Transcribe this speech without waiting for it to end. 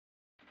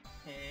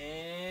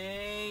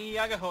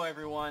Yagaho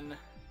everyone!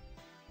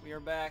 We are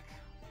back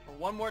for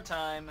one more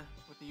time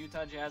with the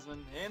Utah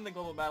Jasmine in the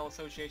Global Battle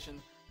Association.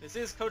 This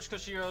is Coach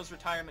Koshiro's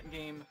retirement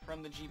game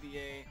from the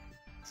GBA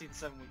Season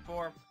 7 Week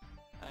 4.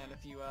 And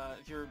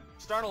if you're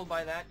startled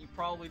by that, you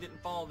probably didn't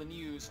follow the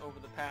news over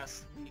the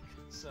past week,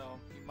 so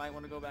you might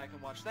want to go back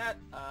and watch that.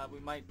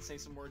 We might say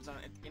some words on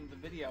it at the end of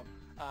the video.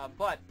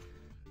 But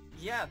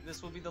yeah,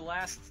 this will be the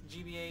last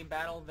GBA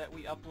battle that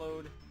we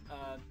upload,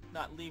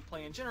 not League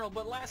Play in general,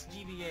 but last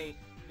GBA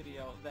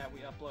video that we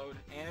upload,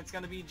 and it's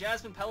going to be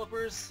Jasmine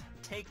Pelippers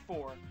Take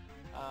 4.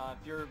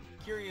 If you're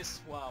curious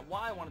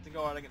why I wanted to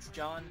go out against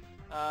John,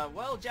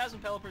 well,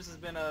 Jasmine Pelippers has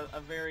been a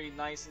very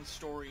nice and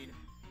storied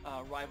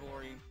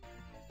rivalry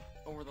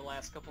over the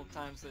last couple of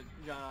times that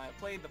John and I have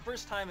played. The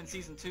first time in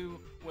Season 2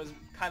 was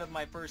kind of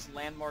my first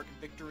landmark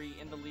victory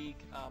in the league.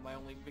 My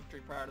only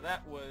victory prior to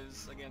that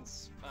was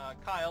against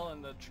Kyle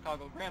and the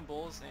Chicago Grand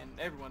Bulls, and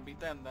everyone beat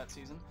them that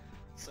season.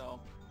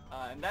 So,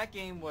 and that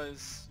game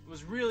was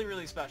really,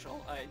 really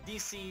special.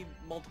 DC'd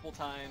multiple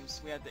times.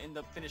 We had to end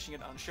up finishing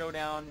it on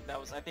Showdown. That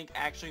was, I think,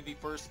 actually the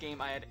first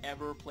game I had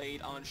ever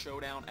played on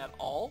Showdown at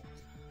all.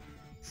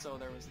 So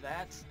there was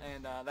that,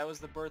 and that was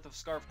the birth of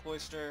Scarf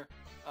Cloister.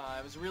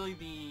 It was really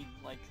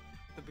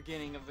the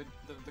beginning of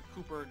the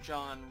Kooper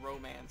John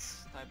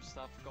romance type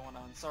stuff going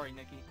on. Sorry,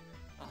 Nikki.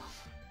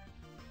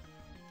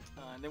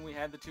 And then we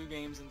had the two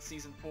games in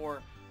Season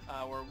 4,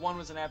 where one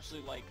was an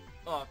absolute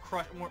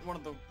one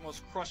of the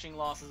most crushing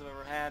losses I've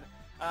ever had.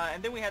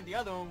 And then we had the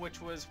other one,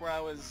 which was where I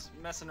was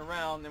messing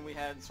around, and we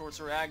had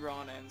Sorcerer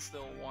Aggron and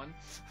still won.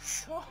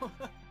 So,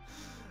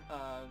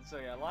 so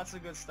yeah, lots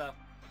of good stuff.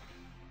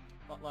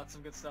 Lots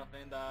of good stuff,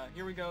 and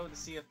here we go to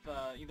see if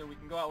either we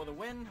can go out with a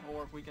win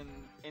or if we can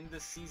end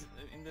this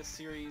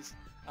series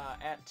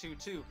at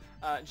 2-2.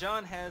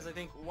 John has, I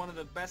think, one of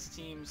the best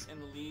teams in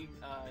the league.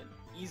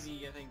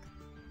 Easy, I think,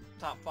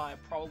 top 5,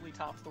 probably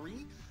top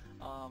 3.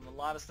 A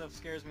lot of stuff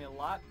scares me a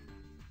lot,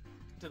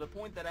 to the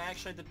point that I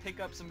actually had to pick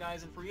up some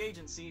guys in free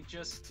agency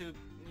just to,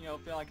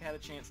 feel like I had a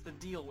chance to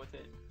deal with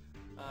it.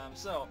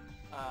 So,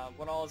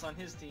 what all is on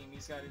his team?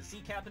 He's got his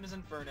Z captain is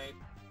Infernape,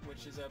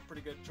 which is a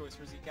pretty good choice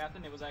for Z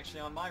captain. It was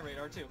actually on my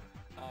radar too.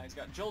 He's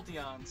got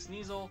Jolteon,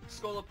 Sneasel,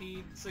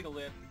 Scolipede,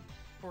 Sigilyph,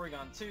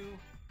 Porygon-Z,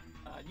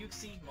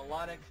 Uxie,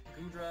 Milotic,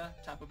 Goodra,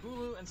 Tapu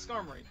Bulu, and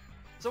Skarmory.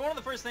 So one of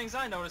the first things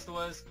I noticed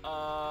was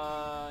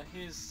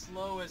his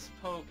slowest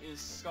poke is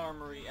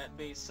Skarmory at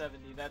base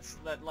 70.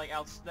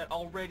 That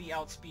already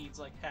outspeeds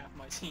like half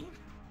my team.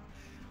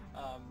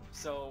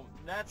 So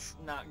that's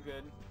not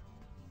good,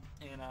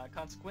 and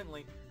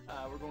consequently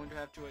we're going to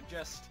have to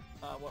adjust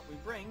what we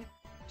bring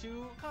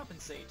to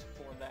compensate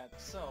for that.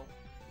 So,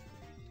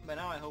 by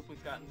now I hope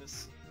we've gotten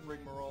this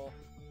rigmarole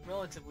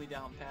relatively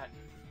down pat.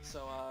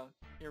 So,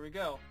 here we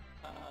go.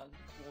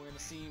 We're going to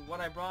see what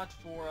I brought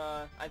for,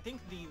 I think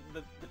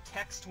the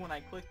text when I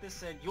clicked this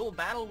said, "You'll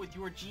battle with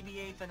your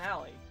GBA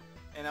finale."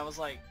 And I was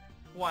like,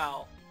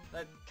 wow,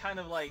 that kind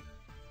of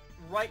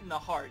right in the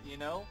heart,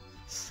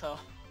 So,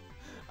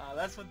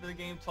 that's what the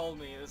game told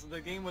me.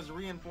 The game was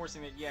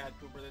reinforcing that, yeah,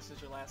 Kooper, this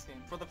is your last game.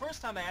 For the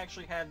first time, I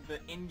actually had the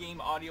in-game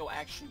audio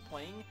actually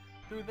playing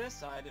through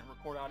this. I didn't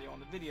record audio on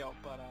the video,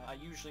 but I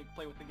usually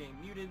play with the game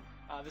muted.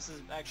 This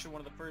is actually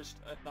one of the first,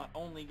 if not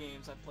only,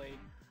 games I played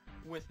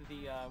with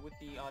the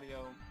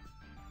audio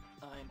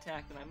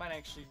intact, and I might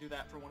actually do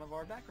that for one of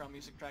our background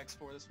music tracks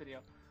for this video,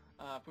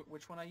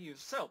 which one I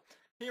use. So,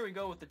 here we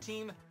go with the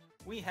team.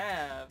 We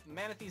have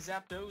Manaphy,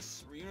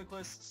 Zapdos,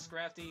 Reuniclus,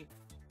 Scrafty,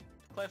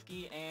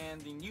 Klefki, and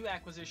the new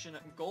acquisition,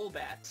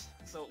 Golbat.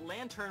 So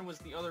Lantern was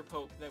the other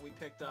poke that we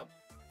picked up,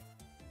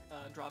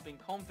 dropping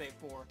Comfey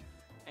for,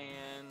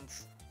 and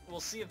we'll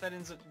see if that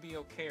ends up to be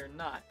okay or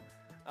not.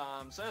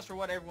 So as for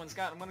what everyone's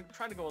got, I'm going to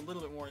try to go a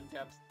little bit more in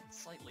depth,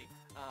 slightly,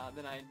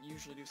 than I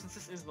usually do, since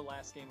this is the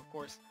last game, of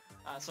course.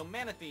 So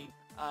Manaphy,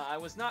 I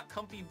was not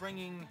comfy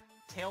bringing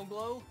Tail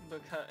Glow,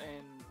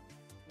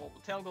 well,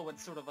 Tail Glow would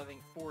sort of, I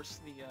think, force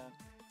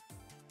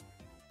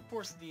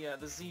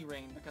the Z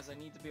rain, because I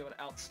need to be able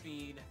to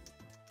outspeed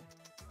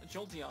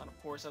Jolteon,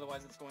 of course,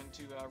 otherwise it's going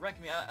to wreck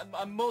me.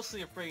 I'm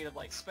mostly afraid of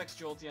Specs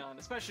Jolteon,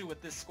 especially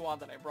with this squad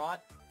that I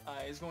brought,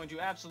 is going to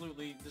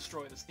absolutely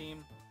destroy this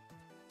team.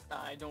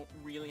 I don't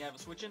really have a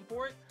switch-in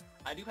for it.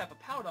 I do have a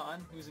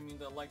Powdon, who's immune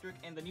to Electric,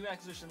 and the new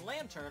acquisition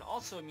Lantern,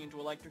 also immune to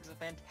Electric, is a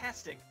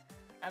fantastic,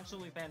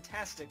 absolutely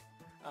fantastic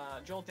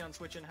Jolteon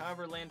switch-in.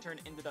 However, Lantern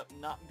ended up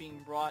not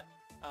being brought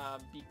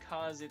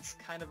because it's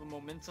kind of a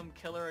momentum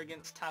killer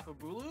against Tapu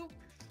Bulu.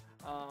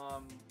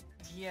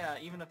 Yeah,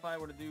 even if I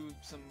were to do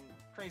some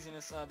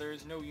craziness, there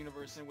is no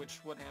universe in which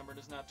Woodhammer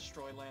does not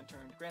destroy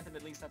Lantern. Granted,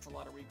 at least that's a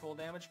lot of recoil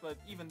damage, but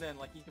even then,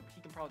 he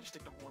can probably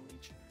stick to Horn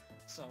Leech.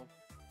 So,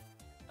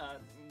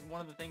 one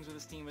of the things with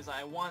this team is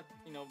I want,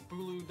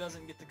 Bulu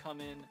doesn't get to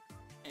come in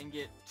and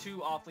get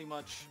too awfully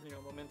much,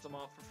 momentum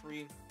off for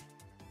free.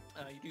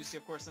 You do see,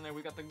 of course, in there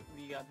we got the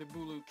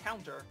Bulu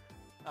counter,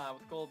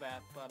 with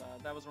Golbat, but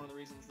that was one of the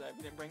reasons that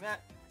we didn't bring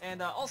that.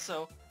 And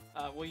also,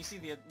 well, you see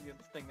the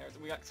thing there.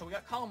 We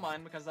got Calm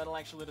Mind, because that'll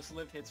actually let us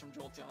live hits from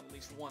Jolteon, at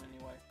least one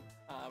anyway.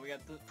 We got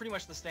pretty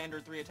much the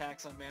standard 3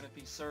 attacks on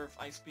Manaphy: Surf,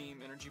 Ice Beam,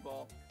 Energy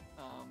Ball.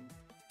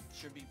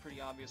 Should be pretty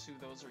obvious who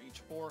those are each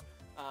for.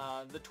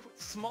 The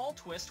small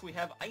twist, we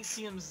have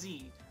Icium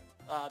Z.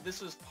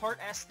 This was part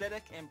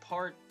aesthetic and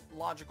part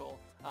logical.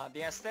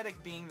 The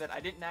aesthetic being that I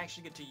didn't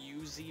actually get to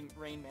use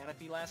Z-Rain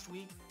Manaphy last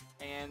week,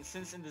 and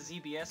since in the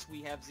ZBS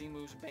we have Z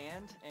moves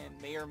banned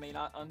and may or may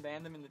not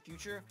unban them in the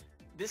future,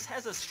 this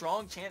has a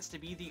strong chance to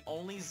be the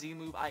only Z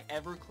move I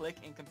ever click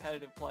in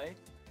competitive play.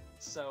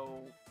 So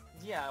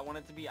yeah, I want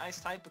it to be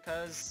Ice type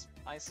because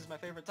Ice is my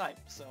favorite type.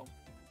 So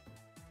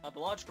the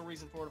logical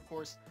reason for it, of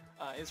course,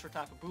 is for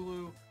Tapu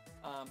Bulu,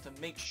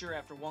 to make sure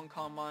after one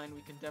Calm Mind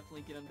we can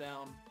definitely get him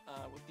down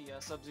with the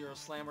Sub-Zero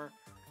Slammer,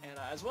 and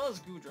as well as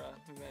Goodra,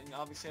 who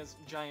obviously has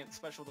giant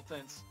special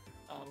defense.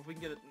 If we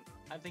can get it,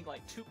 I think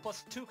like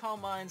 2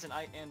 Calm Minds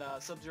and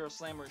Sub-Zero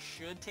Slammer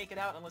should take it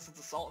out, unless it's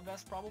Assault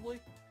Vest probably.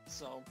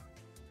 So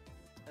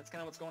that's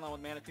kind of what's going on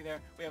with Manaphy there.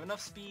 We have enough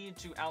speed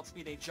to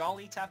outspeed a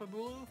Jolly Tapu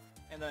Bulu,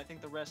 and then I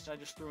think the rest I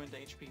just threw into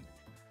HP.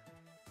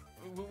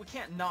 We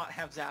can't not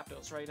have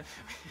Zapdos, right?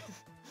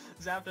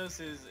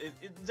 Zapdos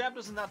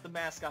is not the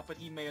mascot, but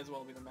he may as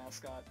well be the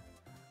mascot.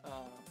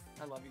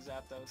 I love you,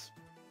 Zapdos.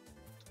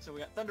 So we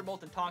got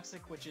Thunderbolt and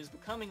Toxic, which is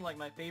becoming like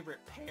my favorite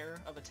pair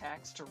of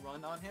attacks to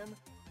run on him.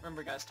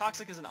 Remember guys,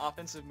 Toxic is an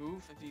offensive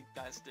move. If you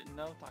guys didn't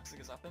know, Toxic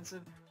is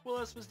offensive.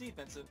 Willis was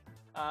defensive.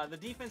 The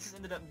defenses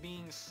ended up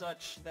being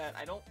such that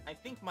I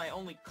think my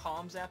only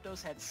Calm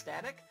Zapdos had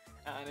static.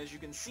 And as you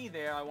can see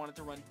there, I wanted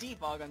to run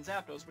Defog on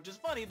Zapdos, which is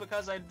funny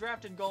because I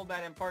drafted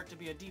Golbat in part to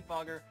be a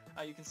Defogger.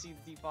 You can see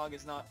the Defog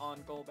is not on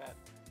Golbat.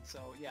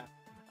 So yeah,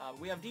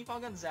 we have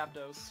Defog on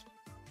Zapdos,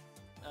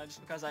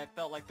 just because I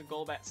felt like the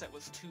Golbat set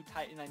was too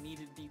tight and I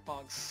needed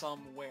Defog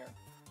somewhere.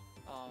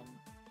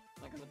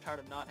 Like I'm tired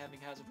of not having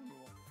hazard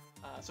removal.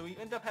 So we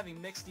end up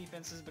having mixed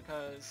defenses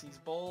because he's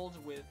bold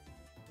with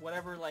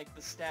whatever like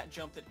the stat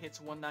jump that hits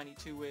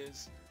 192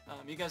 is.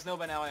 You guys know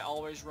by now I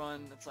always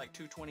run, it's like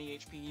 220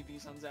 HP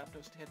EVs on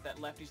Zapdos to hit that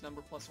lefty's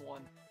number +1,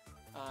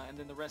 and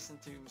then the rest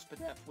into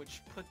Spadef,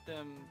 which put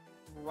them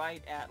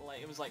right at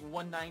like, it was like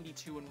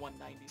 192 and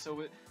 190.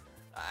 So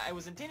I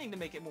was intending to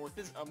make it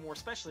more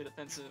specially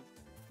defensive,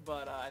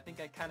 but I think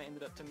I kind of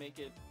ended up to make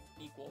it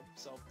equal,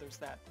 so there's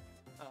that.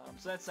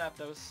 So that's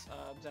Zapdos.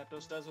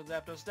 Zapdos does what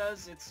Zapdos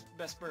does, it's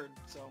best bird.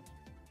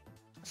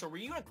 So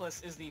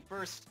Reuniclus is the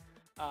first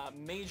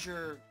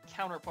major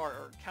counterpart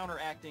or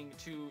counteracting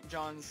to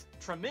John's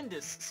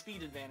tremendous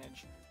speed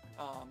advantage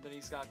that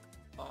he's got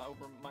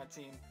over my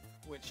team,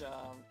 which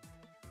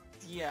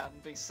yeah,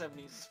 base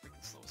 70 is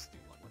freaking slow as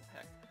dude, like what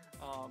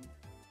the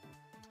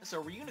heck.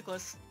 So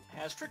Reuniclus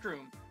has Trick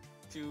Room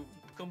to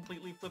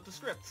completely flip the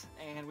script,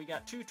 and we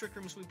got 2 Trick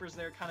Room sweepers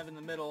there kind of in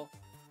the middle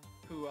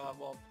who,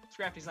 well,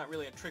 Scrafty's not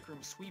really a Trick Room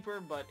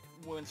sweeper, but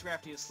when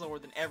Scrafty is slower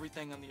than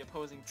everything on the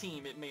opposing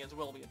team, it may as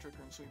well be a Trick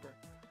Room sweeper.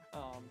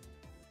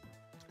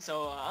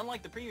 So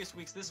unlike the previous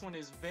weeks, this one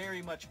is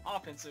very much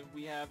offensive.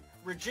 We have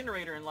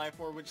Regenerator in Life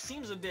Orb, which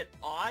seems a bit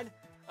odd,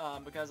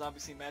 because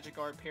obviously Magic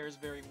Guard pairs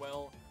very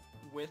well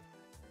with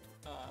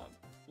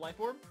Life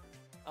Orb,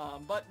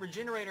 but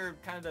Regenerator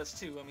kind of does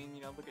too. I mean,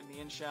 you know, look at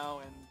the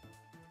Inshao and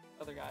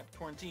other guy,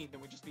 Quarantine,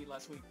 that we just beat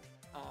last week.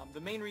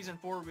 The main reason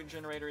for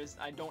Regenerator is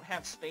I don't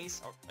have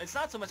space, or it's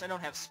not so much I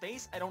don't have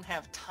space, I don't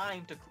have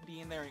time to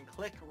be in there and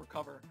click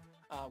Recover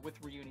with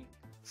Reuni.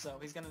 So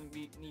he's going to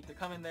need to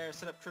come in there,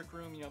 set up Trick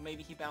Room, you know,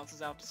 maybe he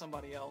bounces out to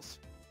somebody else.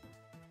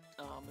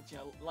 But, you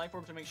know, Life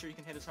Orb to make sure you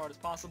can hit as hard as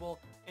possible.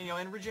 And, you know,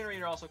 and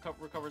Regenerator also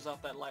recovers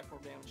off that Life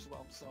Orb damage as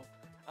well. So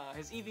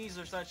his EVs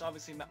are such,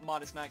 obviously,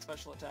 modest max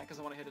special attack, because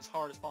I want to hit as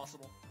hard as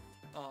possible.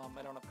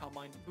 I don't have Calm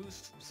Mind to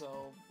boost, so,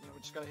 you know,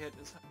 we just got to hit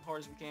as hard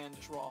as we can,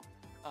 just raw.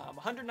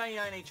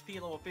 199 HP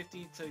at level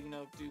 50 to, you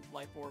know, do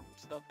Life Orb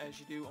stuff as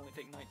you do, only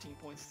take 19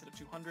 points instead of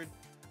 200.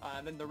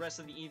 And then the rest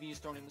of the EVs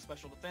thrown into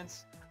special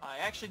defense. I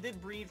actually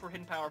did breed for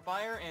Hidden Power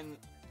Fire, and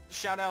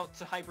shout out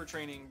to Hyper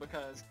Training,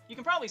 because you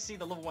can probably see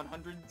the level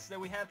 100s that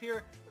we have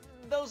here.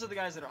 Those are the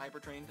guys that are Hyper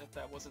Trained, if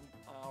that wasn't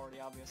already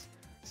obvious.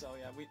 So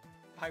yeah,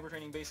 Hyper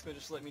Training basically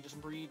just let me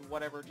just breed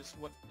whatever, just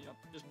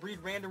breed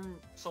random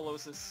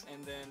Solosis,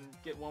 and then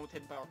get one with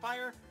Hidden Power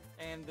Fire,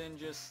 and then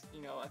just,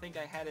 you know,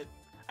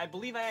 I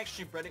believe I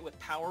actually bred it with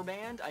Power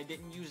Band. I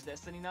didn't use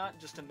Destiny Knot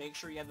just to make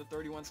sure you had the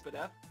 31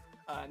 Spadef.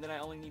 And then I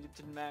only needed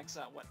to max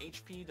out, what,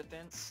 HP,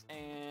 defense,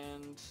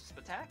 and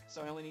attack?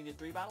 So I only needed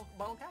 3 bottle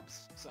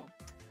caps. So,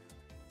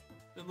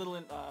 the little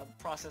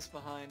process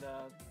behind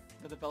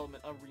the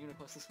development of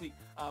Reuniclus this week.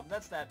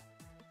 That's that.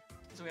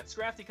 So we got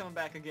Scrafty coming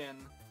back again.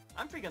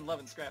 I'm freaking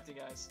loving Scrafty,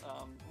 guys.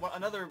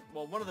 One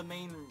of the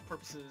main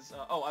purposes,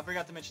 oh, I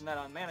forgot to mention that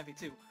on Manaphy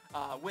too.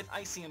 With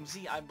Icium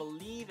Z, I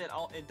believe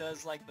it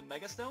does like the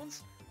Mega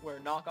Stones, where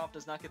Knockoff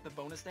does not get the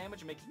bonus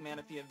damage, making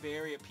Manaphy a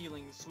very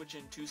appealing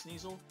switch-in to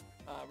Sneasel,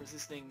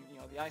 resisting, you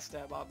know, the Ice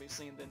Stab,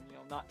 obviously, and then, you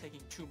know, not taking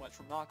too much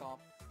from Knockoff.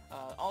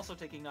 Also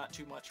taking not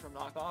too much from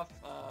Knockoff,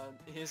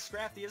 his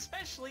Scrafty,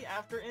 especially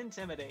after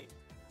Intimidate.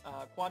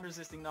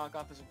 Quad-resisting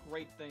Knockoff is a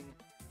great thing.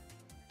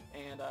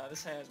 And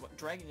this has what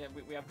Dragon. Yeah,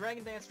 we have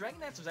Dragon Dance. Dragon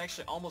Dance was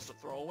actually almost a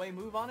throwaway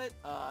move on it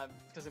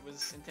because it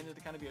was intended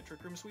to kind of be a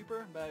Trick Room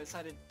sweeper. But I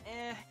decided,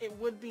 it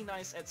would be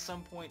nice at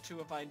some point too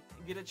if I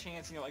get a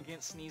chance, you know,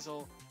 against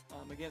Sneasel,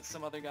 against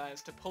some other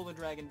guys, to pull the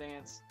Dragon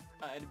Dance.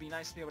 It'd be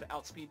nice to be able to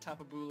outspeed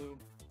Tapu Bulu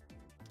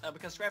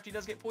because Scrafty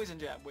does get Poison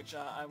Jab, which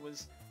I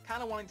was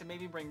kind of wanting to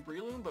maybe bring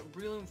Breloom, but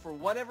Breloom, for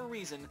whatever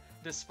reason,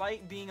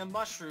 despite being a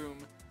mushroom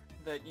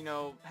that, you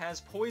know,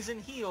 has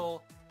Poison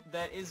Heal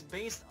that is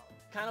based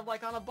kind of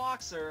like on a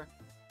boxer,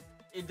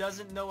 it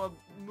doesn't know a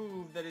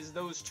move that is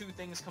those two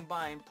things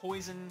combined,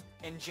 poison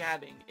and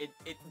jabbing. It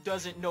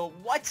doesn't know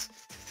what?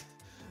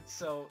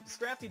 So,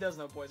 Scrafty does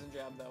know Poison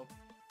Jab, though.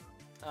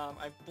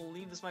 I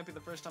believe this might be the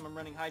first time I'm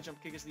running High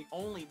Jump Kick as the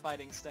only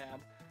fighting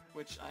stab,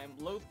 which I'm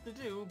loath to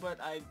do,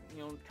 but I, you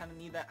know, kind of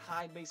need that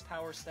high base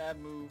power stab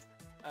move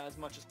as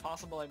much as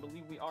possible. I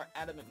believe we are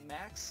Adamant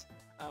Max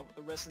with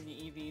the rest of the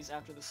EVs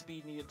after the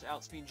speed needed to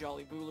outspeed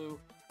Jolly Bulu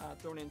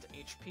thrown into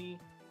HP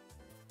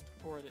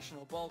for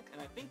additional bulk, and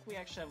I think we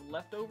actually have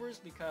leftovers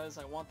because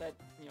I want that,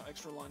 you know,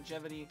 extra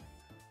longevity.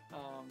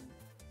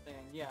 And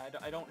yeah,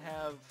 I don't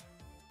have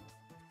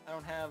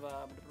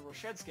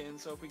Shed Skin,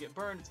 so if we get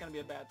burned, it's gonna be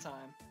a bad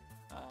time.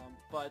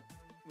 But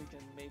we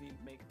can maybe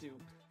make do.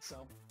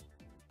 So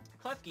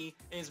Klefki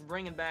is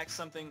bringing back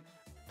something.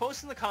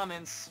 Post in the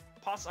comments.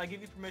 I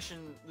give you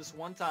permission this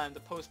one time to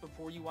post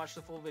before you watch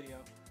the full video.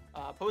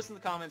 Post in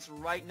the comments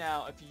right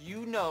now if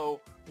you know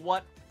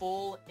what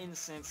full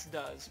incense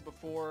does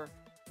before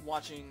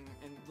watching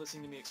and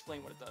listening to me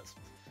explain what it does.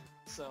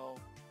 So,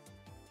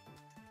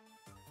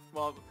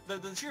 well,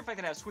 the sheer fact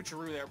that I have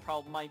switcheroo there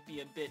probably might be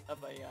a bit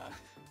of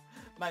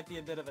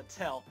a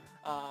tell.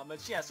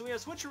 But yeah, so we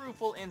have switcheroo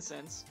full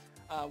incense,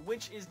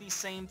 which is the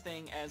same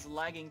thing as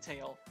lagging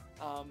tail.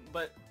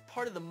 But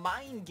part of the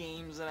mind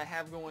games that I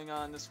have going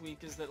on this week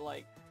is that,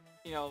 like,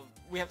 you know,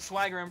 we have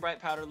Swagger and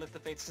Bright Powder, Lift the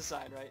Fates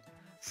Decide, right?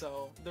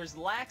 So there's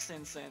Lax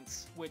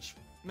Incense, which,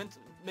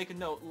 make a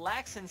note,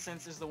 Lax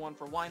Incense is the one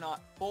for Why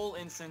Not, Full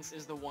Incense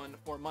is the one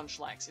for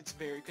Munchlax. It's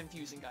very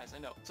confusing, guys, I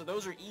know. So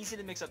those are easy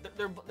to mix up.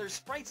 Their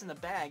sprites in the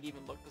bag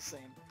even look the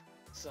same.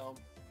 So,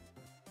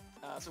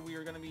 so we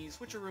are going to be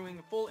switcherooing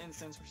Full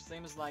Incense, which is the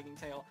same as Lagging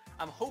Tail.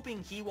 I'm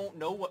hoping he won't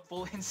know what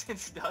Full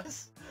Incense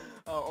does,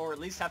 or at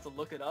least have to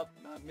look it up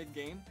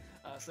mid-game.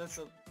 So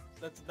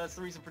that's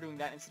the reason for doing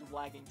that instead of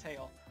Lagging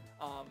Tail.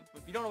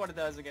 If you don't know what it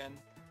does, again,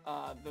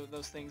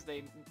 those things,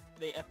 they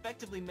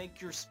effectively make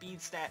your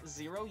speed stat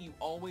 0. You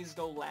always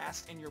go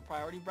last in your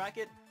priority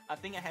bracket. A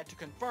thing I had to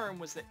confirm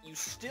was that you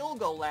still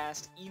go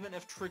last even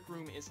if Trick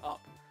Room is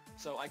up.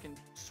 So I can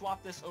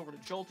swap this over to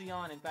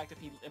Jolteon. In fact, if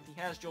he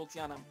has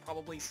Jolteon, I'm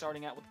probably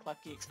starting out with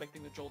Klefki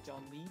expecting the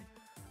Jolteon lead.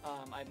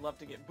 I'd love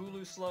to get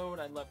Bulu slowed.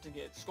 I'd love to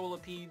get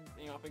Scolipede,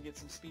 you know, if I get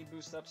some speed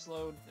boost up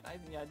slowed.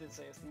 Yeah, I did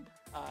say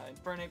S7W4.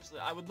 Infernape.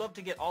 I would love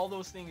to get all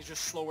those things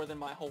just slower than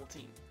my whole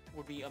team.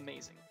 Would be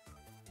amazing.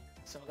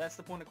 So that's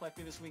the point of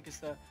Klefki this week, is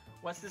to,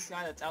 what's this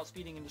guy that's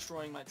outspeeding and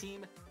destroying my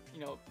team?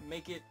 You know,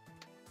 make it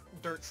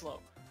dirt slow.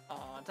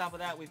 On top of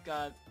that, we've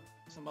got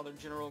some other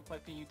general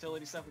Klefki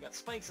utility stuff. We got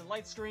Spikes and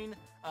Light Screen.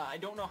 I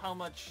don't know how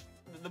much,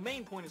 the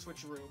main point is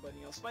switcheroo, but,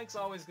 you know, Spike's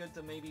always good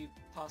to maybe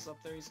toss up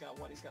there. He's got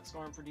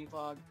Storm for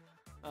defog,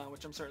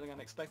 which I'm certainly going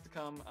to expect to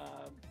come.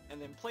 And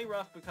then Play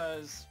Rough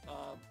because,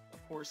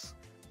 of course,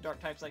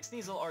 dark types like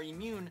Sneasel are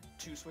immune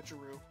to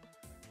switcheroo.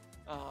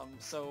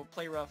 So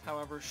Play Rough,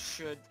 however,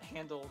 should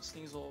handle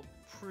Sneasel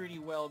pretty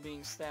well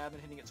being stabbed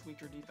and hitting its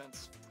weaker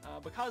defense.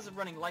 Because of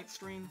running Light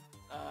Screen,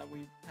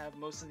 we have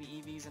most of the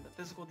EVs into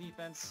physical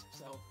defense,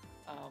 so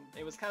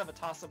it was kind of a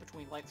toss-up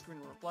between Light Screen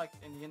and Reflect.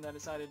 In the end, I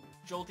decided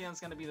Jolteon's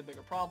going to be the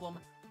bigger problem.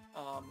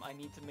 I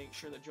need to make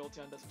sure that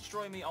Jolteon doesn't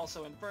destroy me.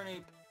 Also,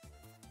 Infernape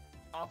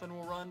often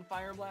will run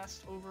Fire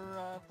Blast over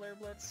Flare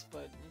Blitz,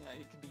 but yeah,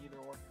 it could be either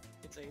or.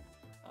 It's Ape.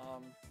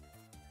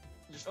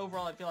 Just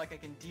overall, I feel like I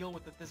can deal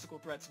with the physical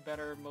threats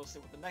better, mostly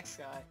with the next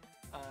guy,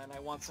 and I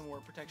want some more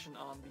protection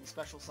on the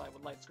special side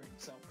with Light Screen.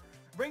 So,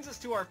 brings us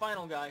to our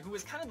final guy, who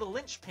is kind of the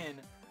linchpin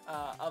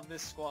of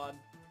this squad,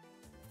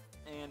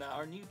 and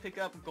our new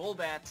pickup,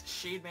 Golbat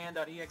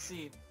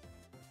Shademan.exe.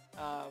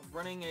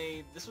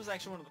 Running this was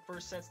actually one of the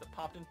first sets that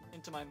popped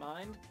into my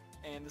mind,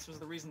 and this was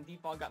the reason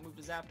Defog got moved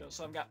to Zapdos.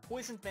 So I've got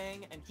Poison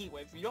Fang and Heat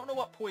Wave. If you don't know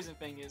what Poison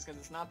Fang is, because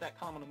it's not that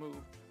common a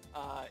move,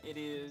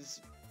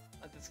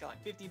 it's got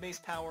like 50 base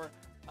power.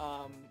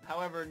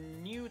 However,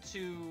 new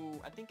to,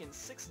 I think in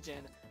 6th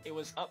gen, it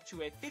was up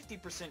to a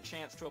 50%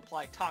 chance to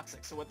apply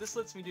Toxic. So what this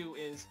lets me do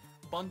is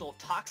bundle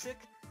Toxic,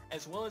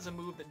 as well as a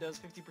move that does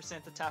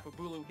 50% to Tapu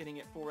Bulu, hitting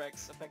it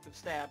 4x effective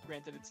stab.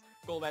 Granted,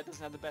 Golbat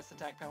doesn't have the best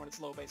attack power and it's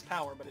low base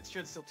power, but it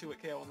should still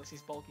 2-hit KO unless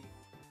he's bulky.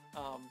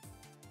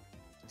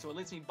 So it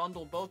lets me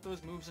bundle both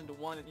those moves into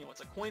one, and, you know,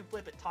 it's a coin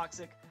flip at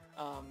Toxic.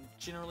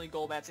 Generally,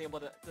 Golbat's able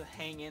to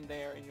hang in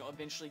there and, you know,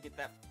 eventually get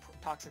that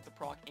Toxic to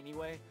proc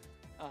anyway.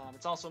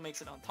 It also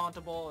makes it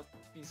untauntable. If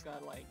he's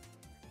got, like,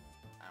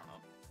 I don't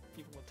know,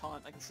 people with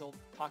taunt, I can still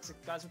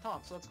Toxic guys with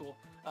taunt, so that's cool.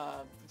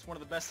 It's one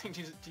of the best things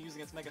to use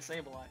against Mega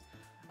Sableye.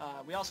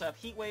 We also have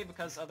Heat Wave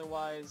because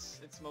otherwise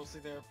it's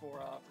mostly there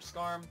for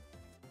Skarm.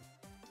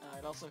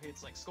 It also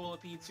hits like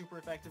Scolipede super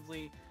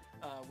effectively,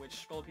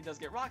 which Scolipede does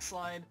get Rock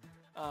Slide.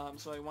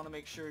 So I want to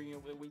make sure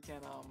that we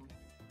can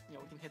we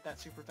can hit that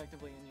super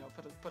effectively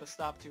and put a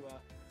stop to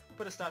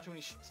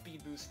any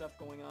speed boost stuff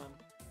going on.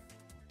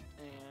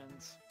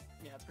 And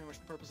yeah, that's pretty much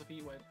the purpose of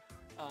Heat Wave.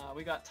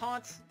 We got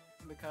Taunt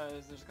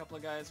because there's a couple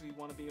of guys we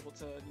want to be able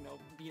to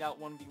beat out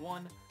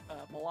 1v1.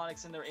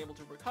 Milotic's in there able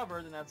to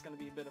recover, then that's going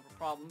to be a bit of a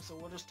problem. So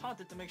we'll just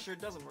taunt it to make sure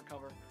it doesn't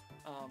recover.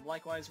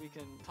 Likewise, we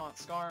can taunt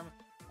Skarm.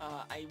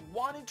 I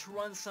wanted to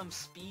run some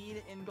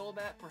speed in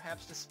Golbat,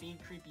 perhaps to speed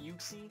creep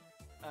Uxie.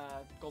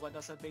 Golbat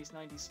does have base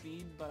 90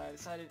 speed, but I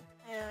decided,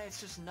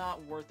 it's just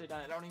not worth it.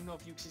 I don't even know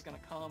if Uxie's gonna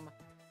come.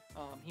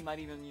 He might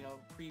even,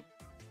 creep,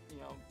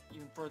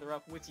 even further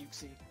up with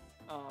Uxie.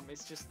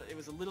 It's just that it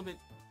was a little bit,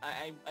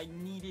 I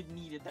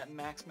needed that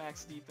max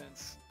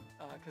defense,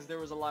 because there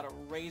was a lot of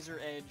razor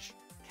edge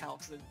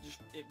calcs that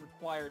it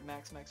required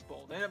max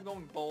bold. I ended up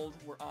going bold.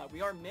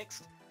 We are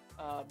mixed,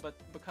 but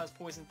because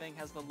Poison Fang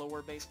has the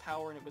lower base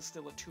power and it was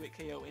still a 2-hit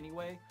KO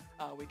anyway,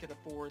 we could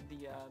afford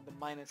the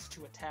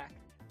 -2 attack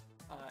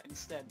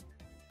instead.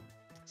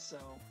 So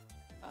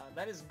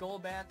that is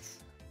Golbat.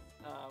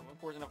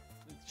 Of course,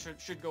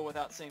 should go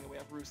without saying that we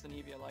have Roost and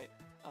Eviolite,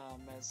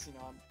 as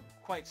I'm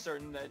quite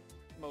certain that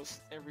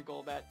most every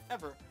Golbat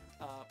ever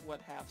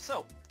would have.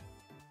 So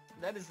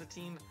that is the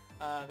team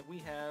that we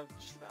have.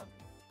 Just about,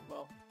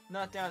 well,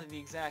 not down to the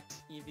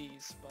exact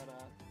EVs, but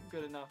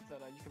good enough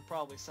that you can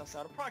probably suss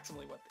out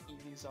approximately what the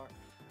EVs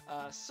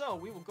are. So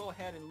we will go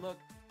ahead and look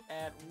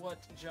at what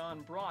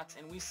John brought,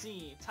 and we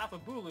see Tapu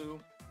Bulu,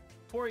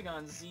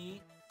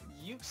 Porygon-Z,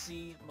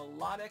 Uxie,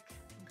 Milotic,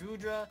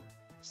 Goodra,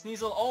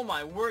 Sneasel. Oh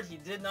my word, he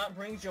did not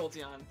bring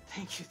Jolteon.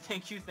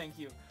 Thank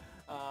you.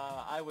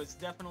 I was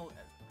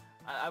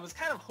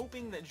kind of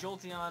hoping that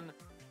Jolteon,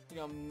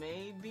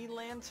 maybe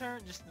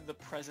Lantern, just the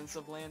presence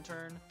of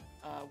Lantern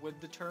would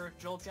deter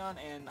Jolteon,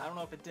 and I don't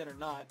know if it did or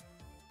not,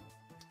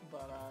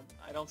 but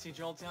I don't see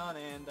Jolteon,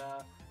 and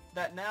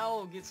that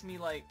now gets me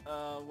like,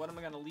 what am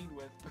I gonna lead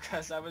with?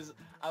 Because I was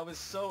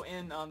so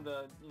in on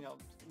the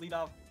lead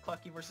off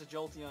Klefki versus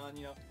Jolteon.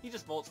 He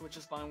just Volt Switch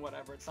is fine,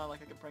 whatever. It's not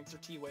like I can Prankster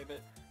T-Wave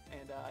it,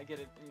 and I get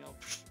it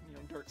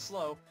dirt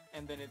slow,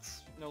 and then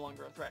it's no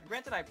longer a threat.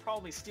 Granted, I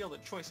probably steal the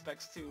Choice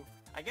Specs too.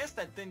 I guess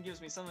that then gives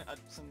me some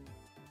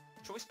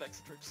Choice Specs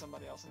to trick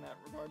somebody else in that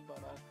regard, but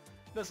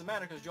it doesn't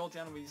matter because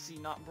Jolteon we see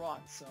not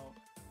brought. So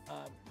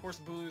of course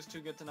Bulu's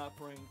too good to not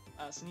bring.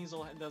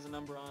 Sneasel does a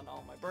number on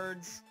all my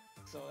birds,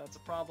 so that's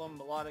a problem.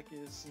 Milotic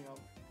is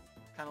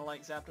kind of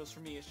like Zapdos for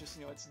me. It's just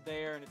it's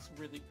there and it's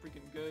really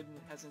freaking good and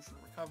it has instant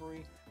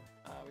recovery.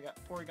 We got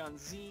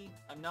Porygon-Z.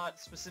 I'm not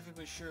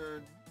specifically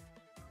sure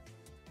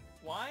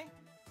why.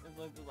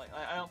 Like,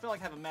 I don't feel like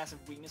I have a massive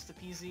weakness to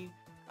PZ,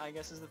 I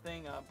guess is the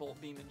thing. Bolt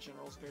Beam in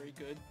general is very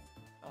good.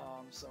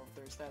 So if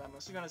there's that, I'm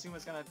gonna assume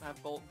it's gonna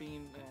have Bolt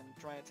Beam and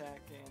Dry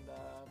Attack and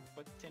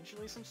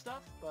potentially some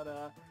stuff. But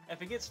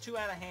if it gets too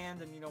out of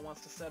hand and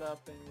wants to set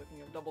up and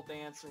with Double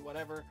Dance or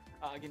whatever,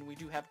 again we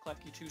do have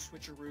Klefki 2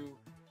 Switcheroo,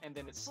 and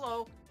then it's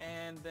slow,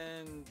 and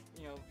then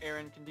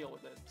Aaron can deal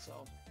with it. So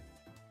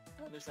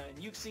there's that.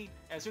 In Uxie,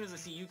 as soon as I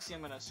see Uxie,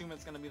 I'm gonna assume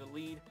it's gonna be the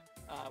lead,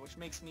 which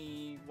makes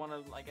me want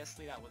to, I guess,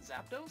 lead out with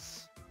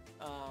Zapdos.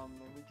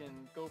 And we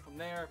can go from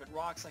there. If it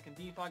rocks, I can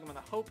defog. I'm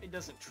gonna hope it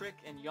doesn't trick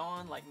and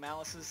yawn like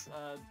Malice's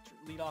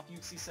lead-off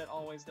Uxie set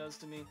always does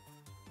to me.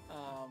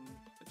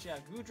 But yeah,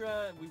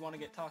 Goodra, we want to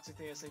get Toxic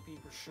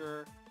ASAP for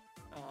sure.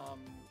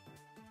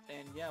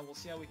 And yeah, we'll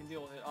see how we can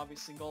deal with it.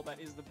 Obviously, Golbat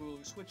is the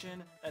Bulu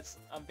switch-in. That's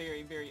a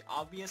very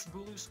obvious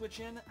Bulu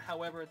switch-in.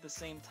 However, at the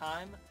same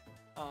time,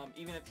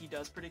 even if he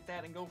does predict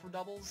that and go for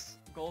doubles,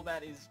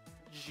 Golbat is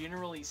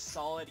generally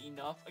solid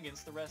enough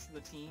against the rest of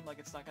the team. Like,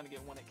 it's not going to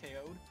get 1-hit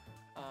KO'd.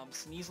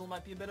 Sneasel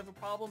might be a bit of a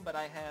problem, but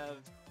I have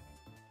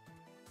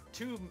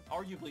 2,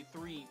 arguably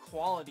 3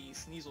 quality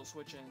Sneasel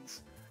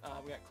switch-ins.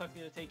 We got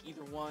Klefki to take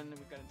either one, and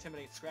we've got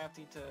Intimidate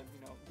Scrafty to,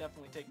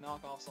 definitely take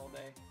knockoffs all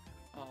day.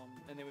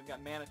 And then we've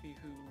got Manaphy,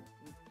 who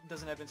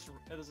doesn't have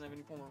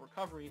any form of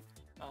recovery,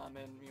 and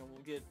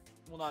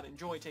will not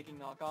enjoy taking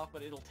knockoff,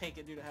 but it'll take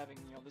it due to having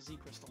the Z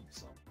Crystal.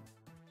 So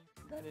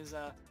that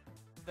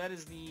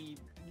is the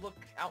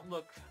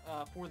outlook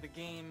for the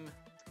game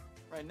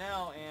right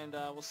now, and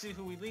we'll see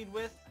who we lead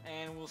with,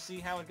 and we'll see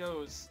how it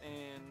goes.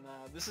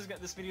 And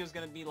this video is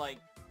gonna be like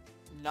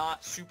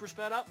not super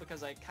sped up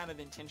because I kind of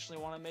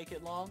intentionally want to make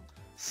it long,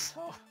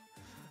 so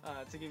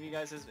to give you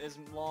guys as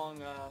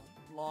long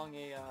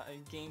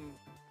a game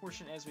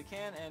portion as we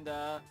can, and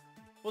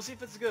we'll see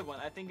if it's a good one.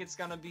 I think it's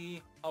gonna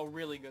be a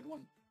really good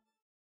one.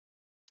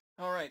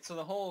 Alright, so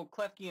the whole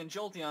Klefki and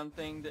Jolteon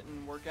thing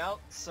didn't work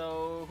out,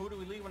 so who do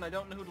we lead when I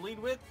don't know who to lead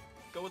with?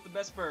 Go with the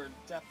best bird,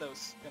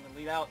 Zapdos. Gonna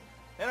lead out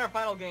in our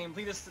final game.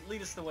 Lead us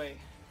the way.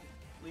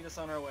 Lead us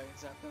on our way,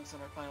 Zapdos,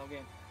 in our final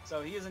game.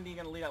 So he is indeed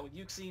gonna lead out with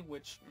Uxie,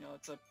 which,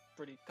 it's a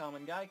pretty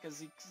common guy, because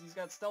he's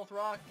got Stealth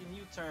Rock and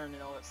U-Turn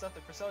and all that stuff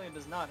that Cresselia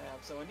does not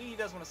have. So indeed he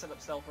does want to set up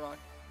Stealth Rock,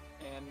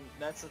 and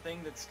that's the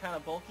thing that's kind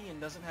of bulky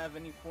and doesn't have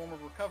any form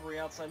of recovery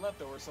outside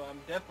Leftover, so I'm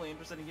definitely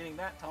interested in getting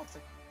that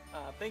Toxic.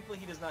 Thankfully,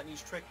 he does not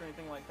use Trick or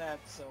anything like that,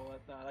 so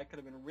that could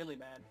have been really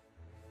bad.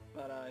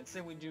 But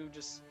instead, we do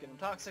just get him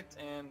Toxic,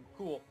 and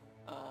cool.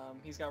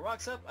 He's got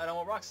Rocks up. I don't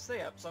want Rocks to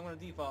stay up, so I'm going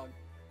to Defog.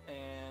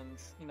 And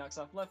he knocks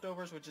off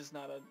Leftovers, which is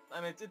not a...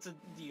 I mean, it's a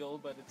deal,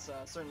 but it's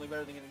certainly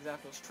better than getting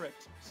Zapdos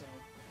tricked, so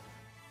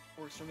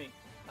works for me.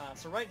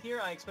 So right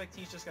here, I expect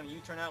he's just going to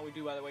U-turn out. We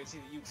do, by the way, see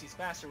that Uxie's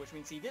faster, which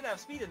means he did have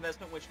speed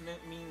investment, which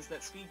means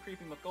that speed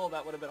creeping with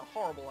Golbat would have been a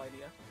horrible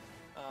idea.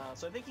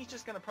 So I think he's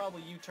just going to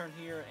probably U-turn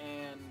here,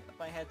 and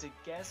if I had to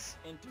guess,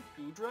 into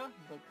Goodra,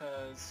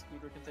 because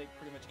Goodra can take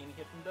pretty much any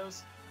hit from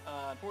those.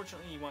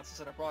 Unfortunately, he wants to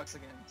set up Rocks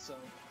again, so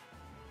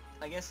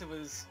I guess it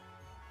was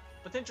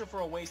potential for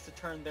a waste to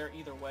turn there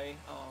either way.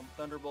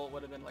 Thunderbolt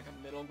would have been like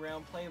a middle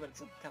ground play, but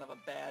it's kind of a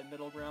bad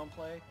middle ground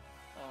play.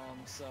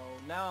 So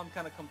now I'm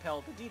kind of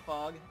compelled to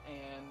Defog,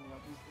 and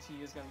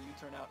he is going to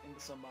U-turn out into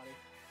somebody.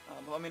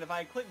 I mean, if I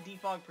had clicked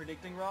Defog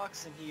predicting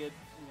Rocks and he had,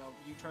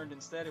 U-turned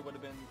instead, it would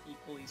have been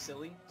equally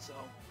silly, so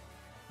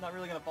not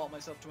really going to fault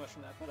myself too much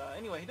from that. But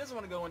anyway, he doesn't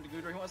want to go into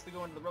Goodra, he wants to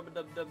go into the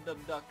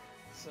Rub-a-Dub-Dub-Dub-Duck,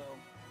 so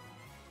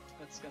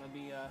that's going to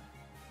be,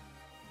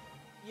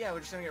 yeah, we're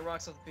just going to get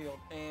Rocks off the field.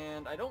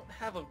 And I don't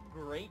have a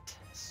great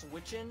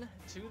switch-in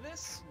to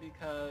this,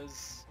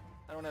 because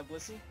I don't have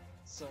Blissey,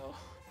 so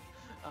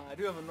I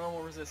do have a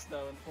normal resist,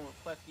 though, in the form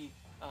of Klefki.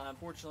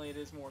 Unfortunately, it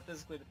is more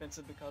physically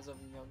defensive because of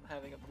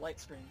having a light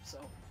stream. So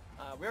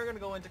we are going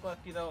to go into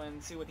Klefki though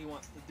and see what he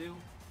wants to do.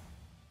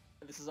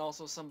 This is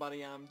also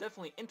somebody I'm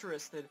definitely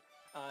interested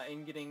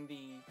in getting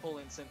the full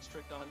incense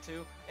tricked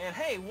onto. And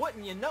hey,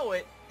 wouldn't you know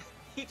it,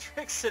 he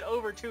tricks it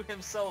over to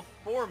himself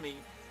for me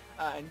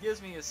and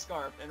gives me his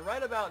Scarf. And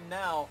right about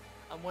now,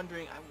 I'm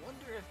wondering, I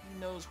wonder if he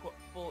knows what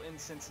full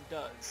incense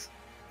does,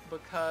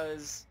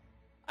 because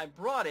I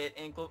brought it,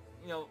 and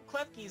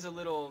Klefki's a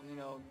little,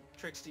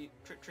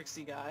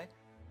 tricksy guy,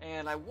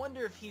 and I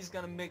wonder if he's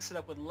gonna mix it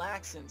up with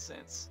Lax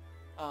Incense,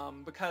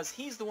 because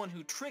he's the one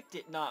who tricked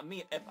it, not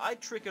me. If I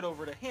trick it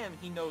over to him,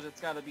 he knows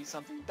it's gotta be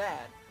something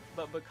bad,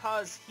 but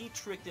because he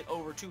tricked it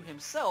over to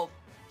himself,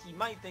 he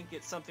might think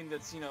it's something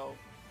that's,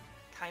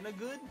 kinda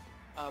good.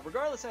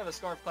 Regardless, I have a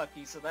Scarf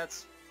Klefki, so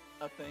that's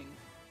a thing.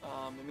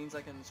 It means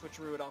I can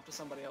switcheroo it off to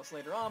somebody else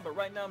later on, but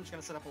right now I'm just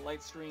gonna set up a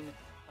light screen.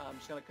 I'm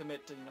just going to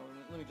commit to,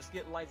 let me just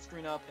get light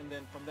screen up, and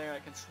then from there I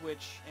can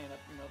switch, and,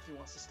 if he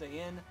wants to stay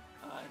in,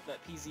 if that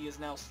PZ is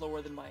now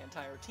slower than my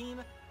entire team,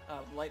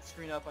 light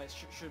screen up, I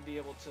should be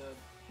able to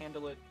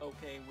handle it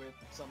okay with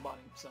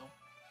somebody. So,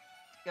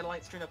 get a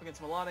light screen up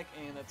against Milotic,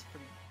 and that's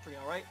pretty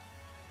alright.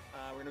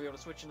 We're going to be able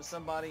to switch into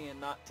somebody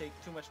and not take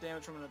too much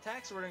damage from an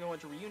attack, so we're going to go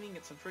into Reunion,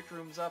 get some Trick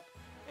Rooms up,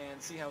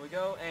 and see how we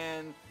go.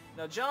 And,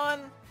 now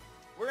John,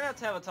 we're going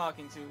to have a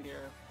talking to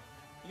here.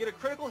 You get a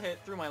critical hit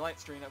through my light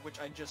screen, which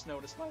I just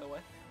noticed, by the way,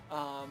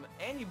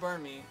 and you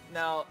burn me.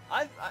 Now,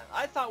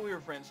 I thought we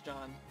were friends,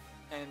 John,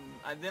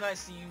 and then I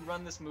see you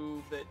run this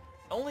move that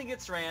only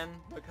gets ran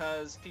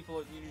because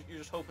you're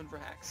just hoping for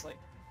hacks. Like,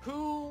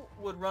 who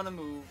would run a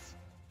move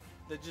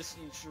that you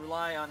just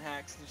rely on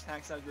hacks, just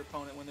hacks out of your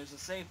opponent when there's a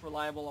safe,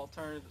 reliable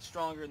alternative that's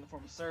stronger in the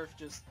form of Surf?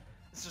 It's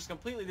just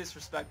completely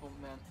disrespectful,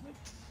 man. Like,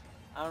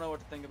 I don't know what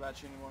to think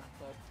about you anymore,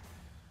 but...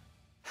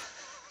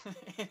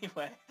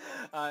 anyway,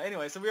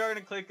 so we are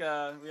gonna click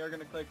the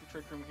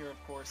Trick Room here, of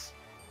course,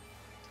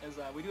 as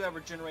we do have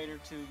Regenerator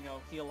to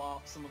heal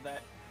off some of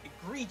that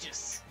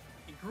egregious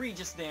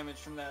damage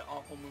from that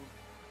awful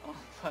move.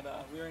 But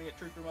we're gonna get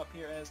Trick Room up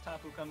here as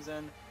Tapu comes in,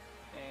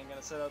 and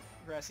gonna set up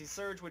Grassy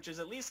Surge, which is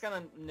at least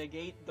gonna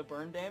negate the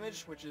burn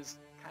damage, which is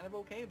kind of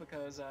okay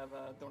because I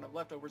don't have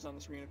leftovers on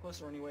this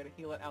Reuniclus or any way to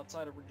heal it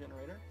outside of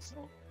Regenerator.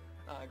 So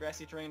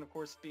Grassy Terrain, of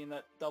course, being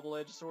that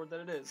double-edged sword that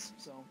it is.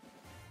 So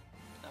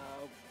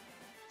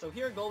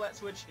here, Golbat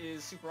switch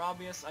is super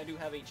obvious. I do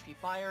have HP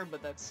Fire,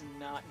 but that's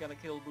not gonna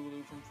kill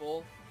Bulu from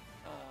full.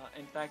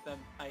 In fact,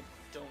 I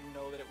don't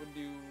know that it would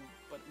do,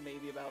 but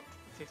maybe about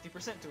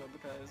 50% to it,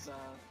 because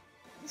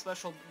the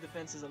special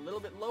defense is a little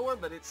bit lower,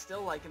 but it's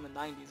still like in the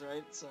 90s,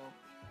 right? So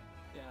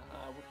yeah,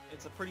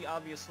 it's a pretty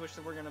obvious switch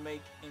that we're gonna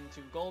make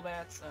into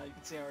Golbats. You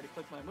can see I already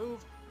clicked my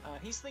move.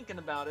 He's thinking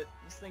about it.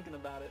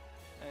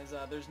 As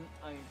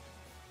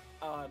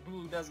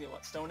Bulu does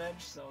get Stone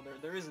Edge, so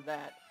there is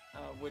that,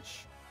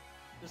 which.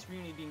 This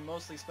Reunion being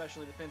mostly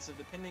specially defensive,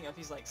 depending if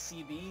he's like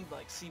CB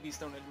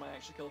Stone Edge might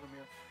actually kill him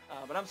here.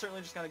 But I'm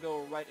certainly just going to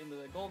go right into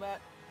the Golbat,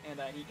 and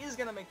he is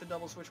going to make the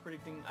double switch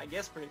predicting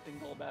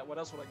Golbat, what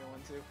else would I go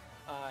into,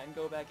 and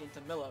go back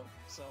into Milo.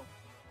 So,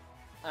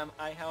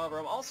 however,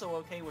 I'm also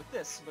okay with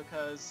this,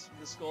 because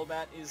this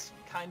Golbat is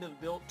kind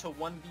of built to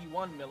 1v1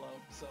 Milo,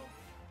 so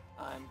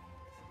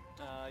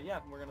yeah,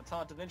 we're going to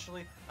taunt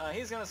eventually.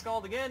 He's going to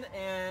Scald again,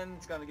 and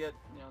it's going to get,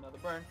 another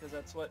burn, because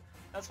that's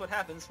what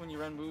happens when you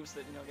run moves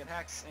that, get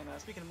hacks.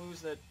 And speaking of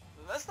moves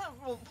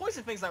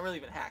Poison Fang's not really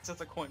even hacks,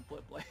 that's a coin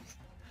flip, like,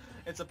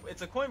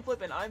 it's a coin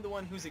flip, and I'm the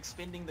one who's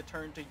expending the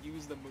turn to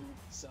use the move,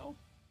 so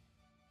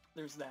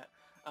there's that.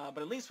 But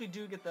at least we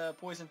do get the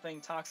Poison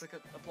Fang Toxic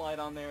applied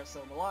on there,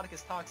 so Milotic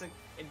is Toxic.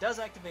 It does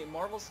activate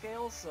Marvel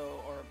Scale,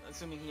 or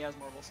assuming he has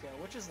Marvel Scale,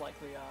 which is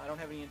likely. I don't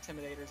have any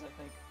Intimidators, I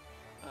think.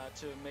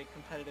 to make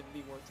competitive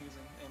be worth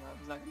using, and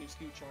he's not going to use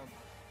Cute Charm.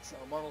 So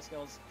Marvel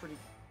Scale is pretty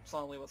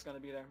solidly what's going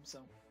to be there. So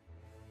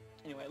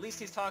anyway, at least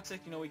he's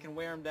toxic. You know, we can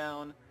wear him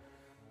down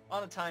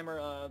on a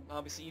timer.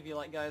 Obviously,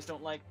 Eviolite guys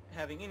don't like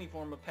having any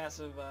form of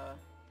passive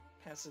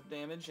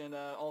damage, and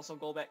also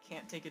Golbat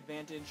can't take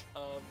advantage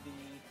of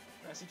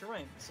the grassy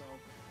terrain. So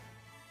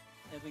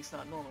at least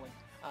not normally.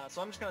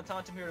 So I'm just going to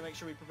taunt him here to make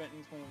sure we prevent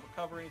any form of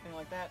recovery or anything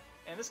like that.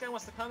 And this guy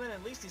wants to come in,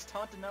 at least he's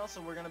taunted now,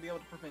 so we're going to be able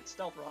to prevent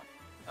Stealth Rock.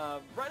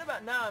 Right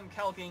about now I'm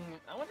calcing,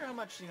 I wonder how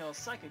much, you know,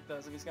 Psychic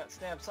does if he's got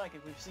Stab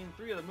Psychic. We've seen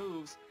 3 of the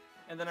moves,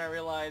 and then I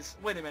realize,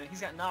 wait a minute,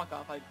 he's got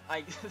Knockoff.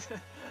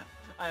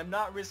 I am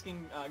not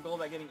risking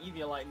Golbat getting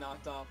Eviolite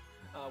knocked off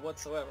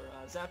whatsoever.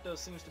 Zapdos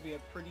seems to be a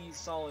pretty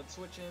solid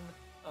switch-in.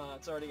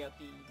 It's already got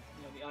the,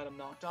 you know, the item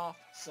knocked off,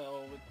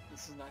 so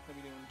this is not going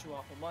to be doing too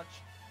awful much.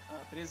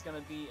 If it is going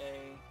to be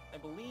I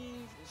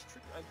believe,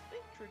 I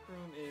think Trick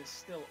Room is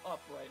still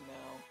up right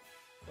now.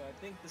 So I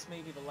think this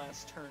may be the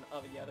last turn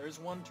of it. Yeah, there is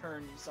one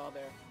turn you saw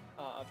there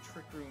of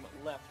Trick Room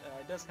left.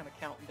 It does kind of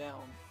count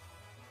down,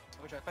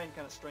 which I find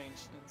kind of strange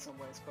in some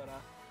ways. But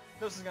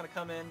Ghost is going to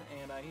come in,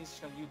 and he's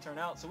just going to U-turn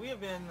out. So we've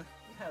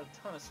had a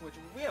ton of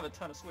switches. We have a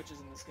ton of switches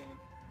in this game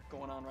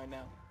going on right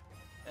now.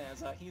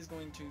 As he's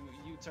going to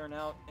U-turn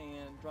out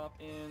and drop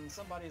in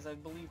somebody's, I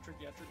believe,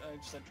 I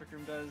just said Trick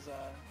Room does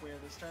wear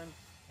this turn.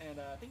 And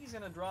I think he's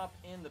going to drop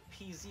in the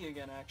PZ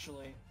again,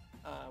 actually,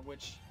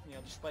 which, you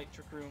know, despite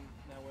Trick Room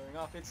now wearing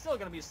off, it's still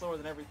going to be slower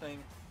than everything.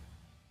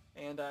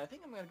 And I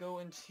think I'm going to go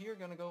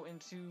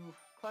into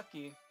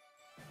Klefki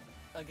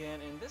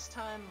again, and this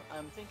time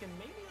I'm thinking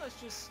maybe let's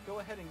just go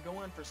ahead and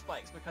go in for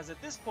Spikes, because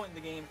at this point in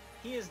the game,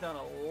 he has done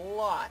a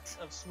lot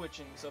of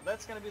switching. So if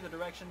that's going to be the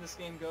direction this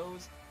game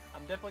goes,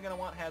 I'm definitely going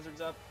to want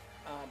Hazards up.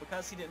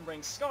 Because he didn't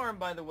bring Skarm,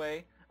 by the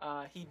way,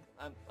 that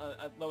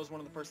was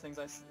one of the first things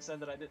I said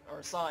that I did,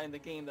 or saw in the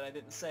game that I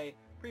didn't say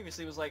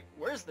previously, was like,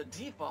 where's the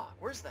defog?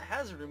 Where's the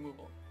hazard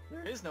removal?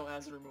 There is no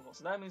hazard removal,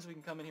 so that means we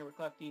can come in here with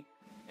Klefki,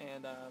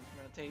 and we're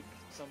going to take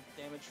some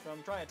damage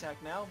from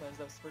Tri-Attack now, as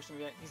that's the first time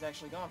he's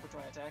actually gone for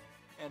Tri-Attack,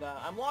 and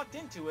I'm locked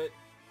into it,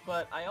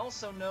 but I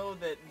also know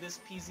that this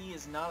PZ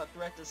is not a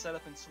threat to set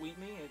up and sweep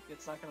me.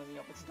 It's not going to, you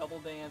know, if it's Double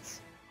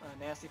Dance,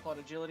 Nasty Plot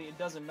Agility, it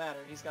doesn't matter.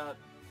 He's got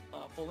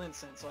full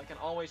Incense, so I can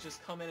always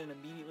just come in and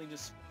immediately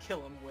just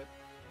kill him with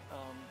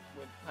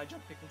High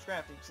Jump Kick and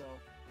Scrafting. So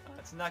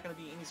it's not going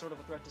to be any sort of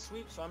a threat to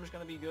sweep, so I'm just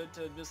going to be good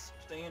to just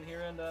stay in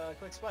here and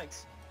click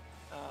Spikes.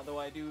 Though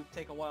I do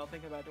take a while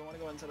thinking about, do I want to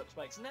go ahead and set up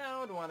Spikes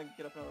now? Do I want to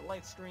get up another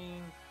Light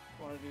Screen?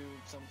 Do I want to do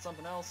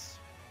something else?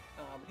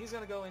 But he's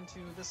going to go into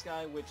this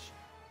guy, which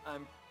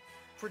I'm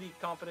pretty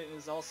confident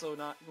is also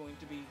not going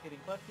to be hitting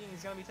Klefki.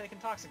 He's going to be taking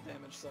Toxic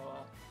damage, so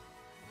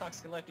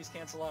Toxic and Lefties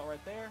cancel out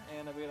right there,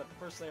 and we got the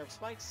first layer of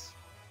Spikes.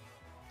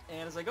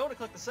 And as I go to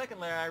click the second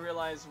layer, I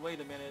realize, wait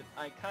a minute,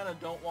 I kind of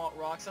don't want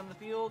rocks on the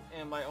field,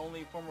 and my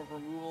only form of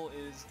removal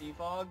is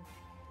Defog.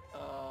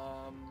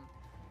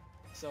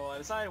 So I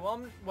decided,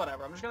 well,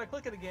 whatever, I'm just going to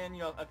click it again. You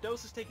know, if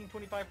Dose is taking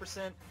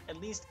 25%, at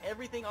least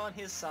everything on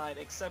his side,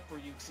 except for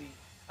Uxie,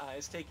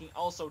 is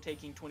also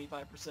taking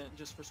 25%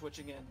 just for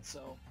switching in.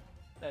 So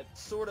that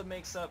sort of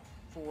makes up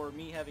for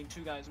me having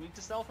 2 guys weak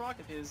to Stealth Rock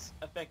if his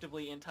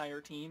effectively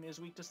entire team is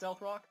weak to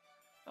Stealth Rock.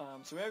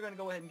 So we are going to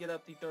go ahead and get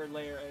up the third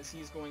layer, as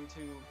he's going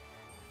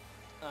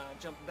to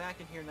jump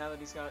back in here now that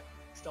he's got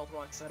Stealth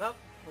Rock set up,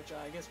 which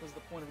I guess was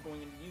the point of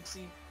going into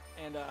Uxie.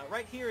 And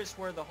right here is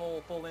where the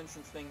whole full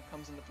instance thing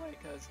comes into play,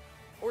 because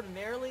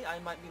ordinarily I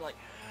might be like,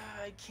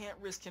 I can't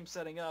risk him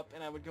setting up,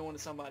 and I would go into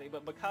somebody,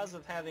 but because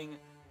of having,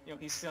 you know,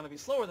 he's going to be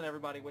slower than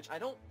everybody, which I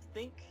don't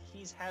think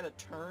he's had a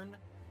turn.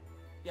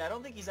 Yeah, I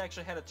don't think he's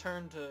actually had a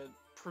turn to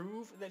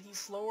prove that he's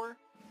slower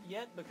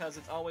yet, because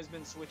it's always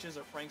been switches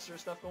or prankster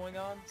stuff going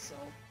on, so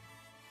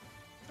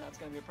it's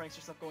going to be a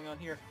prankster stuff going on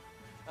here.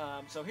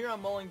 So here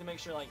I'm mulling to make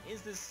sure, like,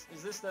 is this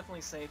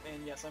definitely safe?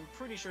 And yes, I'm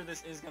pretty sure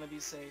this is going to be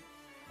safe.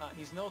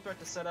 He's no threat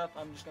to set up.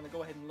 I'm just going to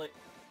go ahead and let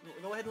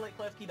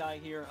Klefki die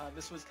here.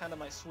 This was kind of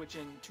my switch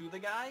in to the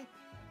guy,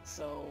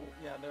 so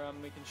yeah, there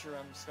I'm making sure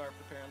I'm scarfed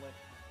apparently.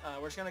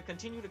 We're just going to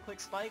continue to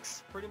click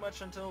Spikes pretty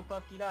much until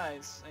Klefki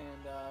dies,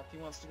 and if he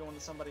wants to go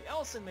into somebody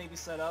else and maybe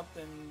set up,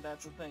 then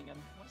that's the thing. And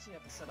what does he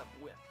have to set up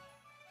with?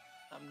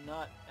 I'm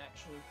not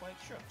actually quite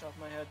sure off the top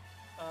of my head.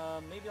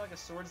 Maybe like a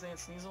Swords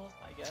Dance Sneasel,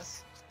 I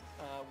guess,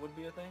 would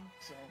be a thing,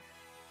 so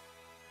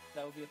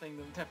that would be a thing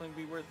that would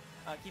definitely be worth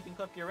keeping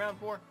Klefki around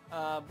for.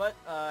 But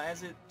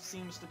as it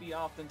seems to be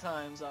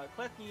oftentimes,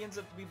 Klefki ends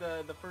up to be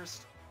the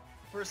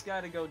first guy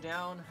to go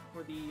down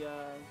for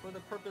the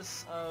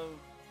purpose of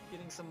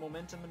getting some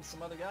momentum into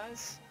some other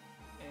guys,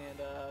 and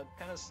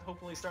kind of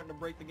hopefully starting to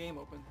break the game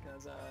open,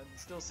 because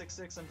it's still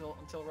 6-6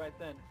 until right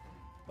then.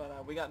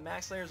 But we got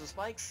max layers of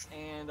Spikes,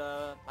 and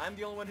I'm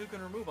the only one who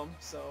can remove them,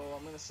 so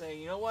I'm going to say,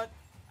 you know what,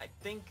 I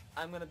think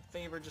I'm going to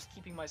favor just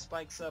keeping my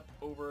Spikes up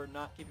over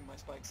not keeping my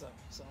Spikes up.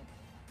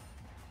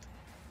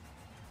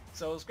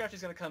 So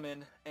Scrafty's going to come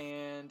in,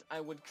 and I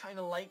would kind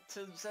of like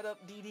to set up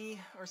DD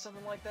or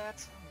something like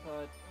that,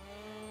 but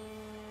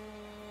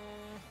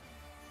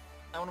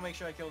I want to make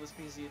sure I kill this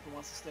PZ if he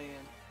wants to stay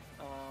in.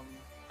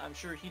 I'm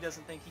sure he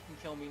doesn't think he can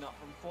kill me not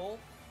from full,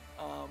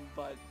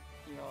 but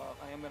you know,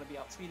 I am going to be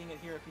outspeeding it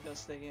here if he does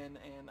stay in,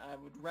 and I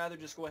would rather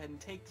just go ahead and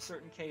take the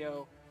certain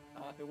KO.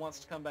 If it wants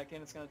to come back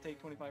in, it's going to take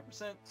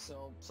 25%,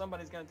 so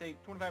somebody's going to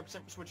take 25%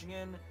 for switching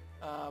in,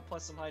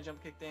 plus some high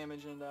jump kick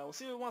damage, and we'll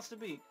see what it wants to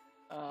be.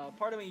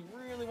 Part of me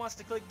really wants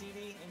to click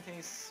DD in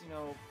case, you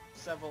know,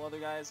 several other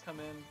guys come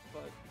in,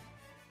 but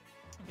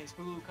in case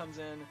Bulu comes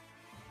in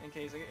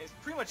case, it's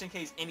pretty much in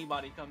case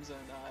anybody comes in,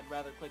 I'd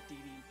rather click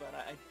DD, but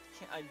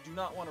I do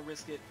not want to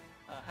risk it.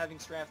 Having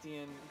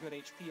Scrafty in good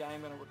HP, I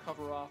am going to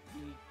recover off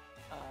the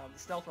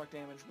Stealth Rock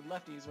damage with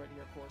lefties right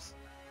here, of course.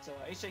 So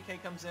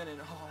HJK comes in, and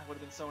oh, that would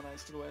have been so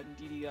nice to go ahead and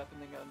DD up and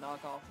then get a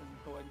knockoff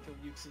and go ahead and kill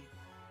Uxie.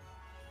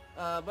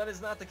 But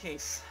it's not the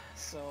case,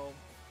 so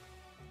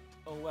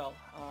oh well.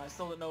 I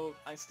still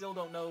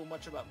don't know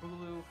much about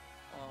Bulu.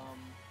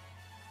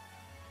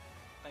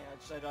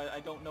 I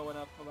don't know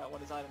enough about what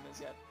his item is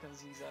yet,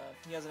 because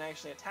he hasn't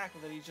actually attacked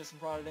with it. He's just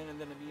brought it in and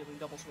then immediately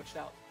double switched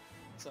out.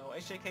 So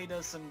HJK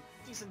does some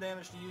decent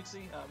damage to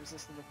Uxie,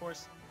 resistant of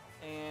course.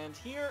 And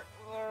here,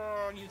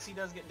 Uxie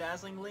does get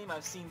Dazzling Gleam.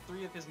 I've seen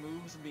 3 of his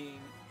moves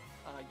being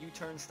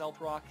U-turn,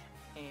 Stealth Rock,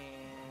 and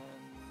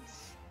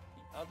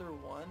the other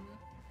one,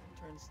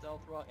 U-turn,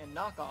 Stealth Rock, and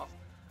Knockoff.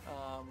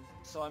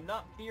 So I'm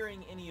not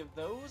fearing any of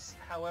those.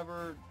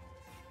 However,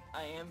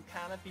 I am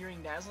kind of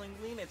fearing Dazzling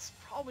Gleam. It's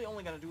probably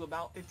only going to do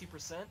about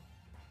 50%,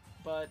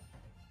 but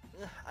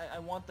I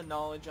want the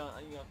knowledge on,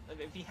 you know,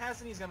 if he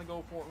has it, he's going to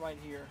go for it right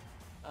here.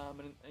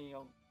 And you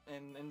know,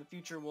 and in the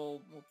future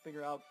we'll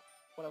figure out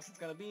what else it's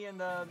gonna be,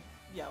 and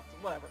yeah,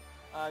 whatever.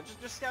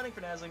 Just scouting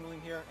for Dazzling Gleam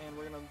here, and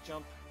we're gonna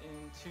jump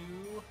into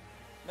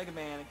Mega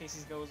Man in case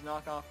he goes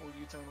knockoff or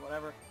U-turn or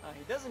whatever.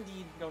 He does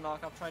indeed go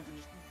knockoff,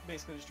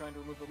 basically just trying to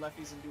remove the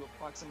lefties and do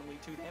approximately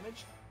 2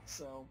 damage.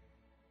 So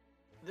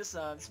this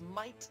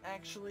might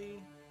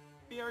actually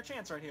be our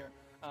chance right here.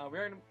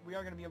 We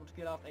are gonna be able to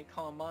get off a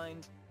Calm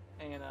Mind,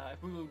 and if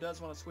Bulu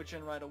does want to switch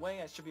in right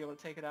away, I should be able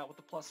to take it out with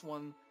the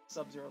 +1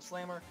 Sub-Zero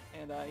Slammer,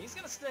 and he's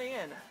going to stay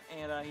in,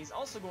 and he's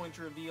also going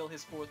to reveal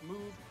his 4th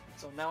move,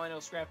 so now I know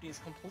Scrafty is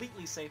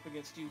completely safe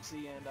against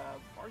Uxie, and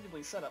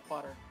arguably setup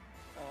fodder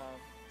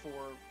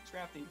for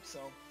Scrafty,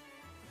 so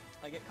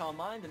I get Calm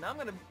Mind, and now I'm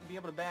going to be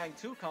able to bag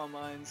 2 Calm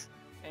Minds,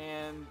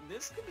 and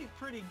this could be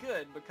pretty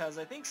good, because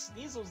I think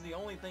Sneasel's the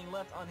only thing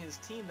left on his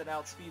team that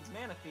outspeeds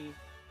Manaphy,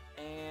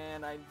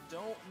 and I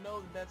don't know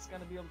that that's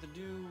going to be able to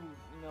do,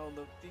 you know,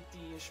 the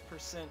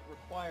 50-ish%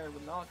 required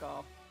with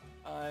knockoff.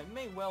 It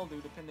may well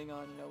do, depending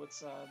on, you know,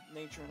 its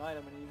nature and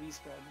item and EV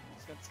spread.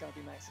 It's got to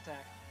be max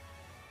attack.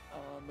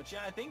 But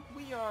yeah, I think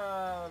we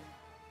are,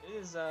 it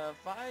is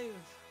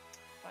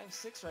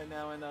 5-6 right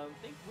now, and I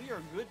think we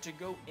are good to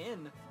go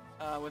in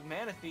with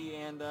Manaphy,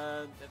 and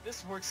if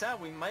this works out,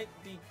 we might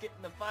be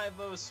getting a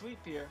 5-0 sweep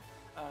here.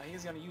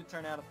 He's going to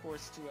U-turn out, of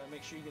course, to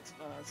make sure he gets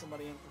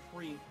somebody in for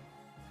free.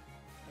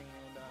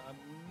 And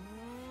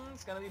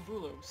it's going to be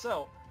Bulu.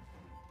 So,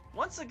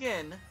 once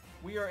again,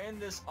 we are in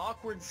this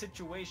awkward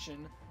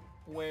situation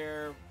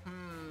where,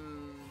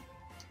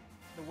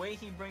 the way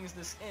he brings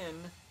this in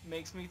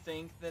makes me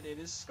think that it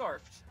is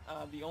Scarfed.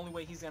 The only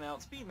way he's going to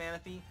outspeed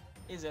Manaphy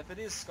is if it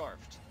is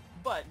Scarfed.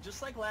 But,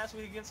 just like last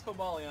week against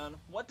Cobalion,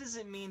 what does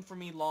it mean for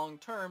me long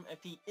term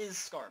if he is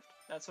Scarfed?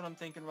 That's what I'm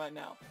thinking right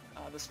now.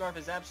 The Scarf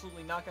is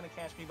absolutely not going to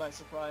catch me by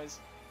surprise.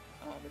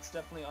 It's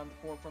definitely on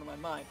the forefront of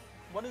my mind.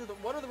 What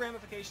are the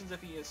ramifications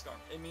if he is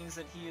Scarfed? It means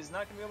that he is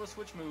not going to be able to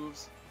switch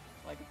moves.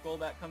 Like, if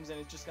Golbat comes in,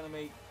 it's just going to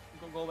make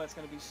Golbat's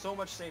going to be so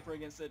much safer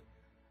against it.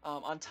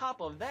 On top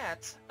of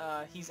that,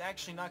 he's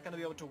actually not going to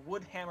be able to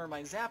Wood Hammer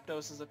my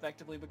Zapdos as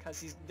effectively,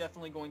 because he's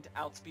definitely going to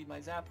outspeed my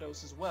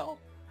Zapdos as well.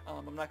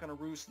 I'm not going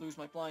to lose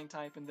my Flying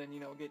type and then, you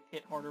know, get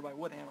hit harder by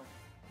Wood Hammer.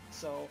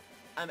 So,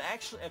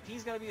 if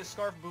he's going to be a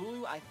Scarf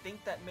Bulu, I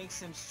think that makes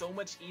him so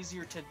much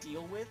easier to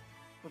deal with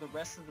for the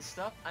rest of the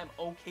stuff. I'm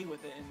okay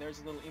with it, and there's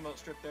a little emote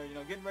strip there, you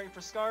know, getting ready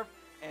for Scarf.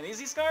 And is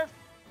he Scarfed?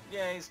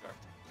 Yeah, he's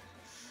Scarfed.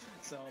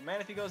 So,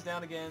 Manaphy goes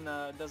down again,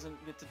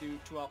 doesn't get to do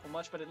too awful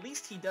much, but at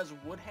least he does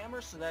Wood Hammer,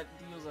 so that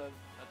deals a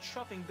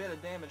chuffing bit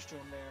of damage to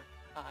him there.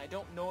 I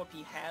don't know if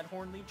he had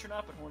Horn Leech or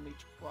not, but Horn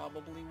Leech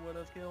probably would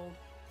have killed.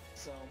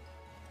 So,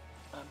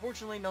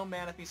 unfortunately, no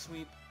Manaphy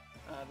sweep.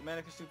 The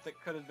Manaphy sweep that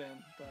could have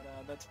been, but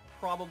that's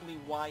probably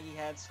why he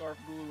had Scarf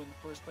Bulu in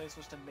the first place,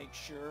 was to make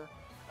sure,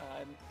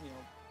 you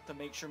know, to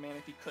make sure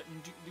Manaphy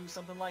couldn't do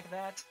something like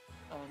that.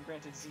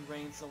 Granted,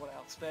 Z-Rain still would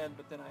have outsped,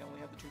 but then I only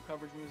have the 2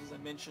 coverage moves, as I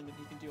mentioned, and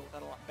he can deal with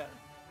that a lot better.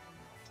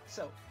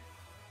 So,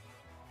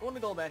 going to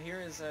Golbat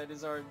here is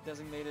our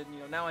designated,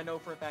 you know, now I know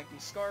for a fact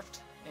he's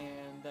Scarfed,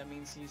 and that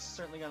means he's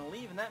certainly going to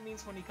leave, and that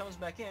means when he comes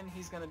back in,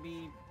 he's going to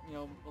be, you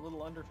know, a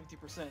little under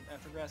 50%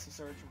 after Grassy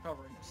Surge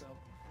recovering. So,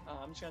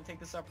 I'm just going to take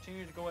this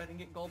opportunity to go ahead and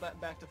get Golbat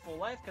back to full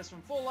life, because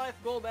from full life,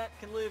 Golbat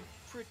can live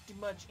pretty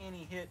much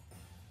any hit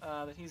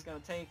that he's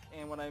going to take,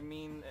 and what I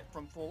mean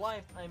from full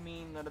life, I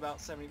mean at about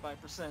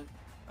 75%,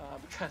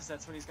 because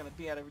that's what he's going to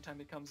be at every time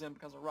he comes in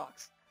because of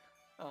rocks.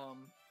 We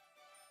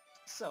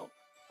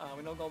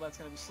know Golbat's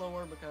going to be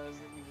slower because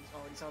we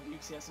already saw the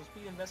Uxie has some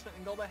speed investment,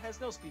 and Golbat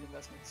has no speed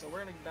investment, so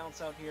we're going to bounce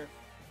out here,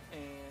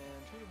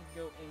 And who do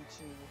we go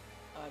into?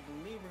 I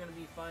believe we're going to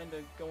be fine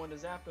to go into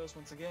Zapdos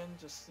once again,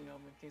 just, you know,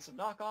 in case of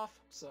knockoff.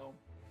 So,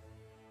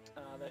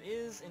 that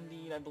is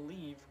indeed, I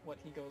believe, what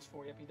he goes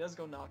for. Yep, he does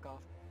go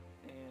knockoff.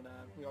 And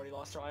we already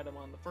lost our item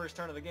on the first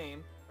turn of the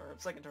game, or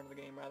second turn of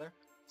the game, rather.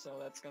 So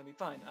that's going to be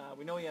fine.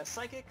 We know he has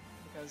Psychic,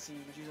 because he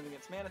was using it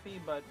against Manaphy,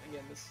 but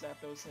again, this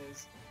Zapdos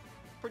has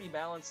pretty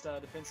balanced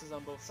defenses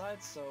on both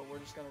sides, so we're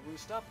just going to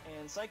roost up,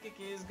 and Psychic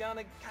is going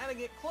to kind of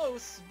get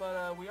close,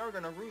 but we are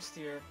going to roost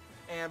here.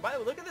 And by the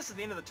way, look at this at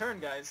the end of the turn,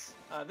 guys.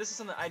 This is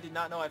something I did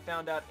not know I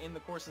found out in the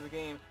course of the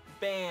game.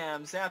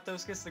 Bam!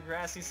 Zapdos gets the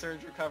Grassy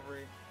Surge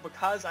recovery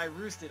because I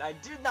roosted. I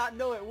did not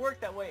know it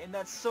worked that way, and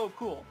that's so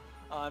cool.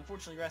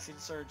 Unfortunately, Grassy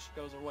Surge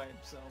goes away,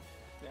 so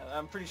yeah,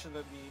 I'm pretty sure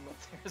that the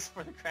emote there is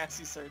for the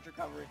Grassy Surge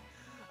recovery.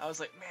 I was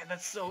like, man,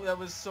 that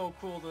was so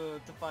cool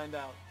to find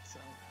out. So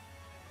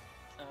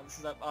this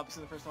is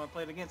obviously the first time I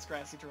played against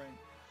Grassy terrain.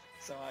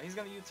 So he's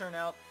gonna U-turn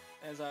out.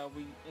 As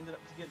we ended up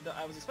to get,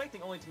 I was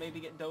expecting only to maybe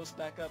get dose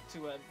back up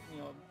to a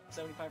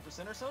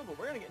 75% or so, but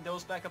we're gonna get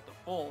dose back up to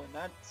full, and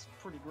that's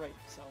pretty great.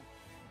 So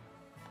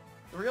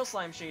the real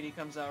Slime Shady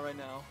comes out right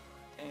now,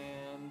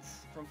 and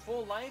from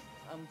full life,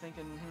 I'm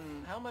thinking,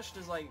 how much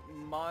does like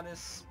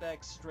Modest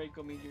Specs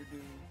Draco Meteor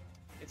do?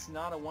 It's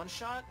not a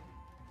one-shot.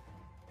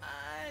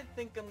 I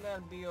think I'm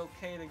gonna be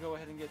okay to go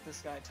ahead and get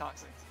this guy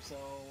Toxic. So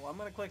I'm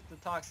gonna click the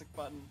Toxic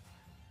button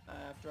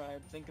after I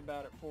think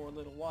about it for a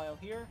little while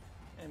here.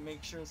 And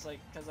make sure it's like,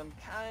 because I'm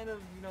kind of,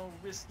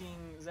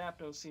 risking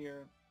Zapdos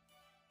here.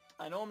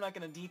 I know I'm not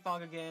going to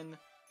defog again.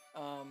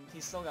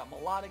 He's still got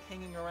Milotic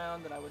hanging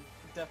around that I would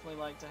definitely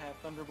like to have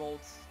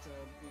Thunderbolts to,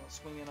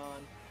 swing in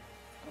on.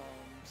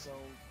 So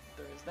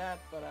there is that,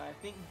 but I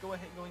think going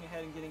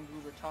ahead and getting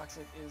Goodra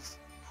Toxic is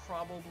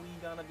probably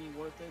going to be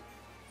worth it.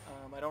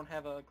 I don't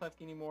have a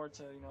Klefki anymore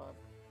to,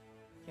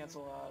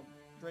 cancel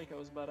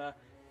Dracos, but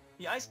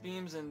the Ice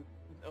Beams and,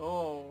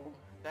 oh,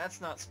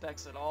 that's not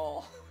Specs at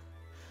all.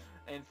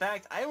 In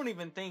fact, I don't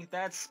even think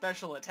that's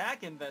special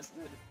attack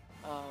invested,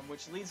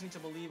 which leads me to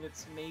believe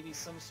it's maybe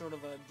some sort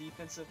of a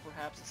defensive,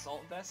 perhaps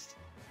Assault Vest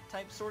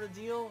type sort of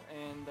deal,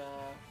 and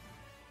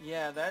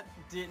yeah, that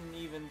didn't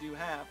even do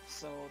half,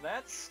 so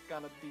that's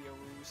gonna be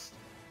a roost,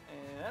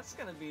 and that's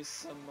gonna be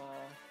some,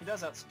 he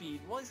does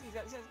outspeed. Well,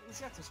 he's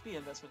got some speed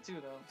investment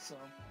too, though, so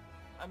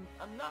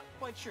I'm not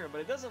quite sure, but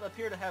it doesn't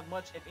appear to have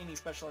much, if any,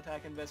 special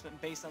attack investment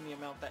based on the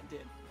amount that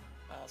did.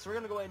 So we're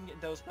gonna go ahead and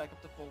get Dose back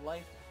up to full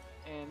life.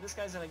 And this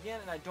guy's in again,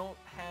 and I don't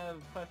have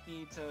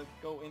Klefki to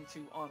go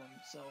into on him.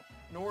 So,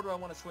 nor do I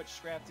want to switch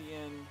Scrafty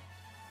in,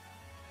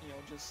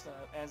 just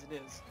as it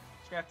is.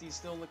 Scrafty's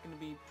still looking to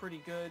be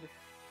pretty good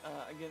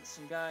against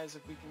some guys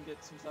if we can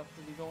get some stuff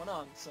to be going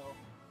on. So,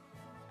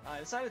 I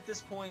decided at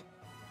this point,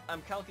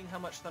 I'm calculating how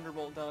much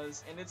Thunderbolt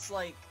does, and it's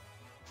like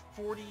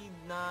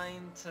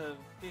 49 to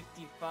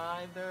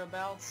 55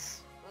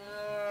 thereabouts.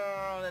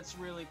 That's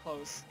really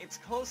close. It's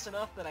close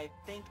enough that I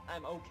think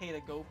I'm okay to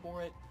go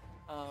for it.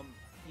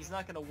 He's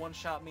not going to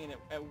one-shot me, and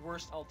at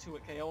worst, I'll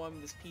 2-hit KO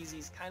him. This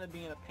Peasy's kind of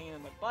being a pain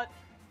in my butt,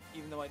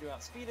 even though I do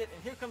outspeed it.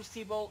 And here comes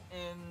T-Bolt,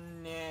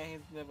 and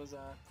that was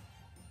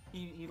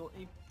he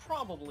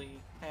probably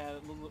had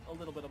a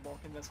little bit of bulk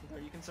investment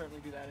there. You can certainly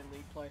do that in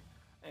league play,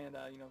 and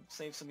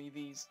save some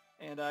EVs.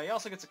 And he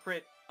also gets a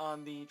crit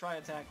on the Tri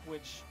Attack,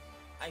 which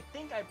I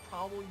think I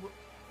probably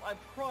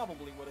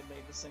would have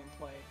made the same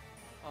play.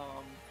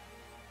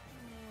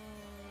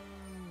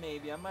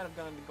 Maybe. I might have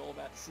gone into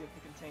Golbat to see if we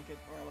can tank it,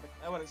 or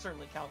I would have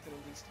certainly calced it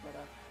at least, but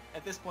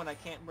at this point I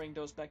can't bring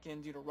Dose back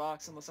in due to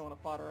rocks unless I want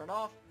to fodder it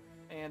off,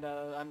 and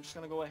I'm just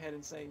going to go ahead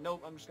and say,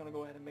 nope, I'm just going to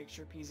go ahead and make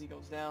sure PZ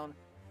goes down.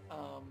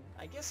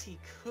 I guess he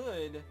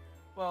could,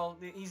 well,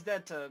 he's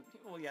dead to,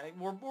 well yeah,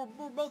 we're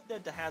both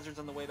dead to hazards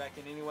on the way back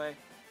in anyway,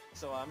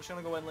 so I'm just going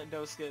to go ahead and let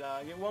Dose get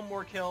one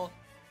more kill,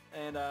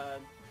 and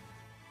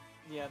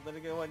yeah, let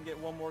it go ahead and get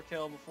one more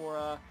kill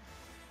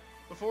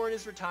before it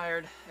is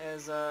retired,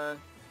 as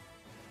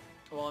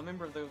well, a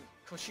member of the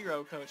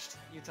Koshiro coached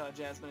Utah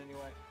Jasmine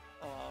anyway.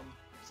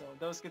 So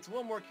Dose gets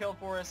one more kill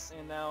for us,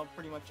 and now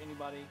pretty much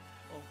anybody,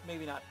 well,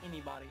 maybe not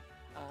anybody,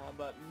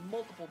 but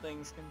multiple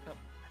things can come,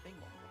 I think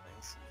multiple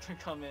things can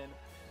come in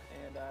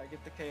and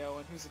get the KO,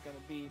 and who's it going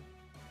to be?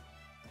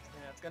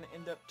 Yeah, it's going to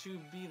end up to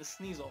be the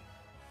Sneasel.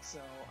 So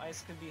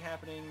Ice could be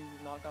happening,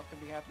 Knockoff could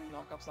be happening,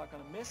 Knockoff's not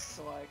going to miss,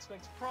 so I expect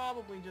it's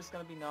probably just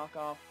going to be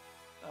Knockoff.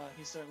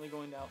 He's certainly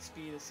going to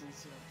outspeed as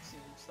he's,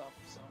 seeing stuff,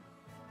 so.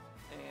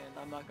 And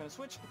I'm not going to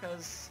switch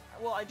because,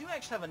 well, I do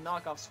actually have a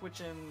knockoff switch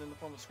in the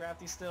form of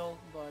Scrafty still,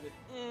 but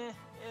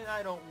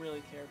I don't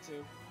really care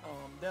to.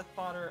 Death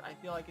Fodder, I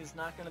feel like, is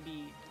not going to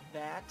be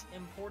that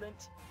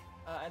important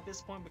at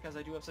this point because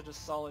I do have such a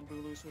solid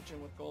Bulu switch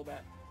in with Golbat.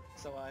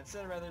 So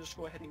instead, I'd rather just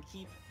go ahead and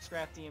keep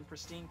Scrafty in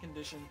pristine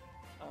condition.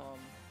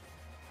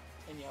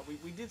 And yeah,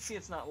 we did see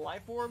it's not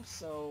Life Orb,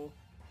 so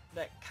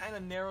that kind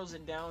of narrows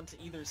it down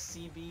to either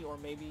CB or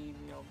maybe,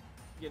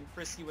 getting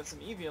frisky with some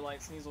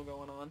Eviolite Sneasel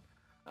going on.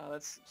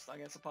 That's, I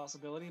guess, a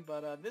possibility,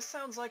 but this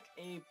sounds like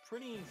a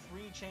pretty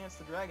free chance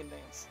to Dragon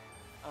Dance.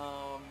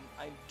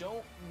 I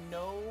don't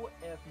know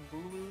if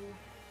Bulu...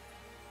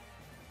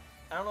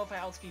 I don't know if I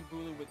outspeed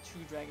Bulu with 2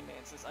 Dragon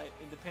Dances.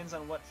 It depends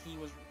on what he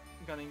was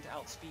gunning to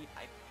outspeed.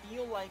 I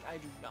feel like I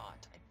do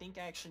not. I think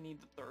I actually need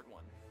the 3rd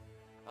one.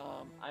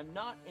 I'm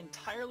not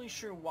entirely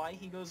sure why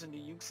he goes into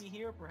Uxie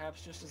here,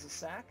 perhaps just as a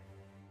sack,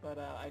 but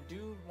I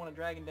do want to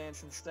Dragon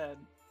Dance instead.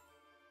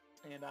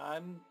 And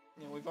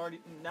we've already,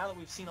 now that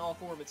we've seen all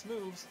 4 of its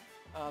moves,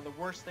 the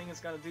worst thing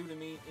it's got to do to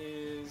me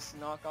is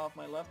knock off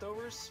my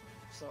leftovers,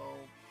 so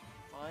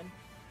fine.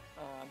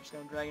 I'm just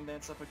going to Dragon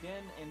Dance up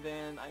again, and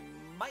then I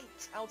might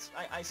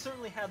I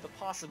certainly have the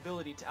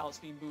possibility to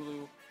outspeed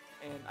Bulu,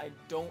 and I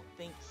don't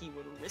think he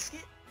would risk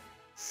it,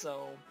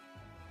 so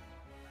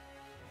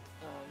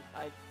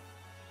I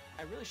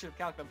really should have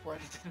calculated before I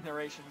did the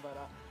narration, but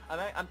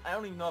I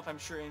don't even know if I'm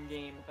sure in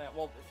game that,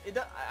 well,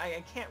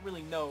 I can't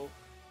really know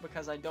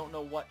because I don't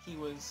know what he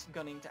was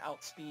gunning to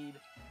outspeed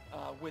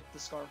with the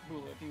Scarf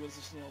Bulu. If he was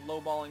just,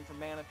 low-balling for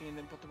Manaphy and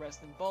then put the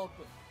rest in bulk,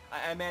 but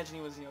I imagine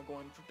he was,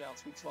 going for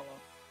outspeed Swallow.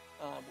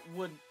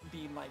 Would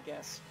be my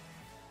guess.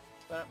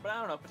 But I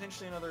don't know,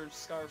 potentially another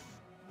Scarf.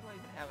 What do I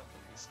even have it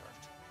for these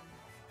Scarfed?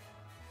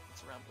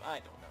 It's around, I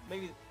don't know.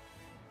 Maybe,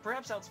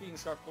 perhaps outspeeding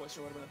Scarf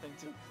Cloister would have been a thing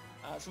too.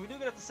 So we do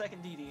get up the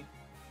second DD.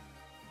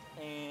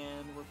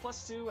 And we're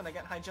 +2, and I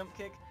got High Jump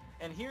Kick.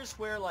 And here's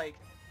where, like,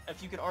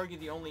 if you could argue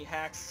the only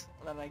hacks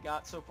that I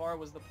got so far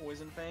was the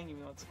Poison Fang,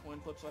 even though it's a coin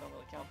flip, so I don't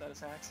really count that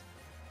as hacks.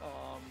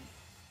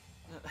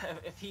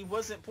 If he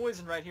wasn't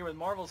poisoned right here with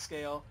Marvel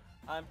Scale,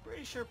 I'm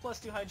pretty sure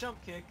 +2 High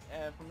Jump Kick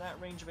from that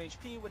range of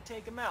HP would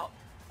take him out.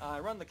 I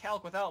run the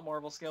calc without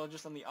Marvel Scale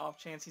just on the off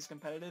chance he's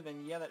competitive,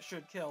 and yeah, that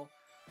should kill.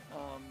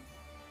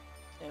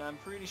 And I'm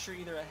pretty sure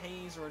either a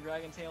Haze or a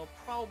Dragon Tail,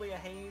 probably a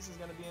Haze is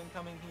going to be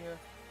incoming here.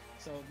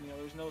 So,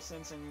 there's no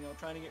sense in,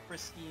 trying to get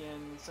frisky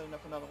and setting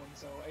up another one.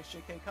 So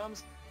HJK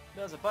comes,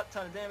 does a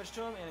butt-ton of damage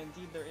to him, and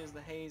indeed there is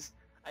the Haze.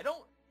 I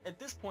don't, at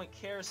this point,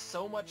 care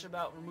so much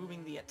about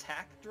removing the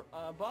attack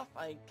buff.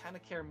 I kind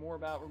of care more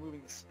about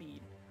removing the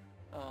speed.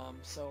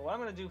 So what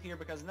I'm going to do here,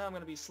 because now I'm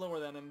going to be slower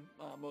than him,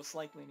 most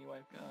likely anyway,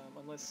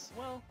 unless,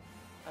 well,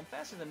 I'm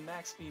faster than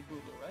max speed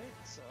Bulu, right?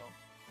 So,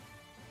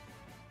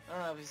 I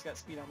don't know if he's got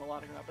speed on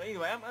Milotic or not, but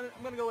anyway, I'm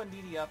going to go and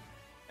DD up,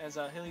 as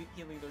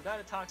he'll either die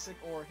to Toxic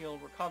or he'll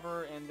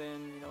recover, and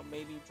then,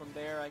 maybe from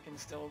there I can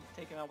still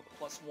take him out with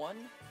a +1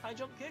 High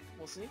Jump Kick,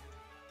 we'll see.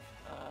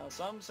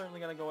 So I'm certainly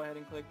going to go ahead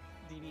and click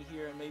DD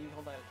here, and maybe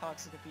he'll die to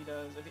Toxic if he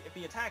does. If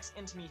he attacks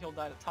into me, he'll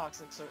die to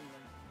Toxic, certainly.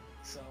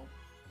 So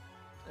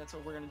that's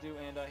what we're going to do,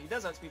 and he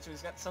does outspeed, so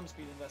he's got some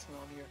speed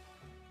investment on here.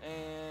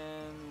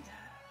 And,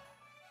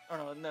 oh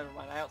no, never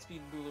mind, I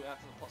outspeed Bulu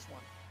after the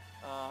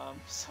 +1.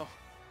 So,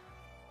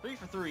 3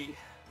 for 3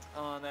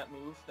 on that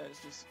move. That is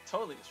just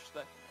totally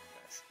disrespectful,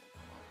 guys.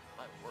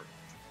 My word.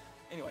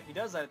 Anyway, he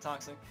does that at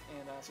Toxic,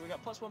 and so we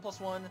got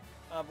 +1/+1,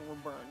 but we're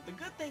burned. The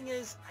good thing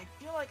is, I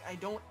feel like I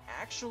don't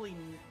actually...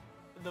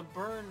 The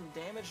burn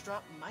damage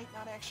drop might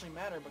not actually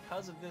matter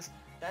because of this.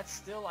 That's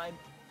still, I'd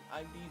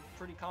be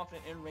pretty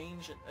confident in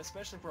range,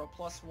 especially for a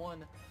 +1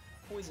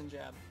 Poison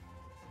Jab.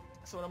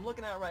 So what I'm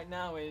looking at right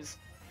now is,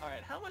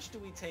 alright, how much do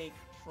we take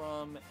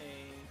from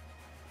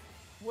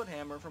a Wood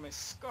Hammer, from a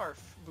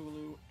Scarf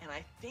Bulu? And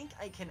I think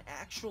I can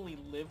actually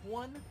live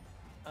one,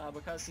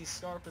 because he's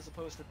Scarf as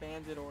opposed to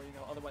Bandit or,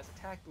 otherwise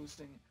attack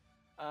boosting.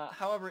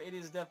 However, it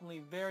is definitely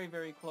very,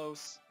 very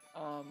close.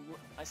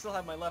 I still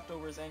have my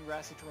leftovers and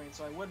Grassy Terrain,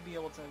 so I would be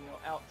able to,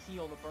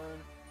 out-heal the burn.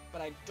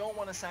 But I don't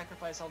want to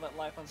sacrifice all that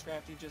life on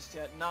Scrafty just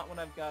yet. Not when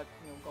I've got,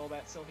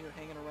 Golbat still here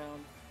hanging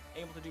around,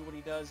 able to do what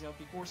he does. If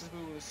he forces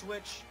Bulu to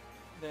switch,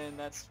 then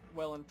that's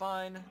well and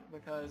fine,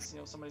 because,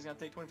 somebody's going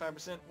to take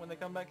 25% when they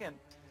come back in.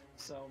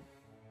 So,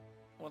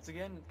 once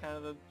again, kind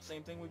of the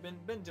same thing we've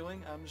been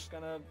doing. I'm just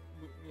going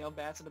to,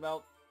 bats at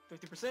about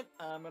 50%.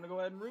 I'm going to go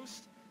ahead and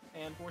roost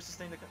and force this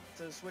thing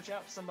to switch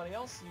out to somebody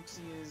else.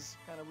 Uxie is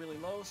kind of really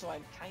low, so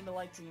I'd kind of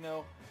like to,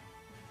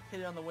 hit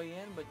it on the way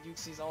in, but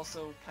Uxie's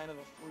also kind of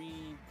a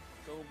free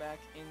go back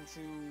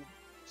into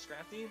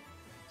Scrafty,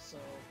 so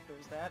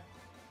there's that.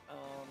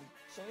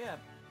 So yeah.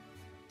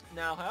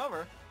 Now,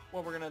 however,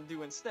 what we're going to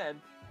do instead,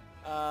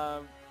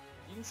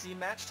 you can see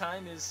match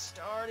time is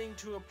starting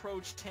to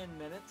approach 10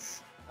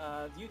 minutes.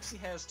 Uxie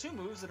has 2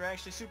 moves that are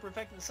actually super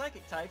effective to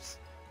Psychic types,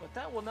 but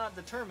that will not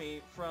deter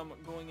me from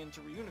going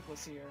into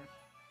Reuniclus here.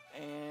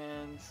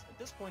 And at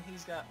this point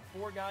he's got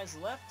 4 guys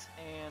left,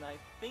 and I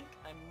think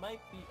I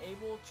might be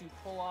able to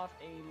pull off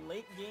a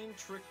late game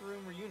Trick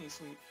Room Reuni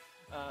sweep.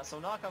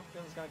 So Knockoff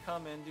is going to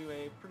come and do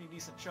a pretty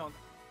decent chunk,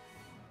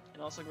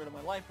 and also get rid of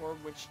my Life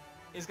Orb, which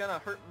is going to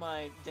hurt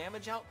my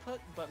damage output,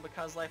 but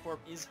because Life Orb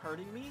is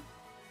hurting me,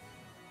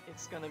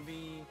 it's going to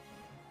be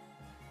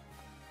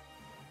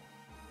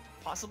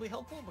possibly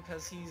helpful,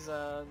 because he's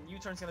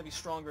U-turn's going to be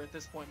stronger at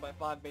this point by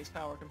 5 base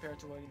power compared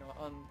to a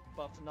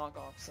unbuffed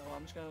Knockoff. So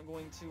I'm just going to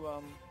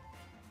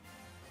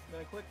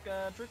click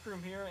Trick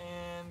Room here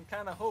and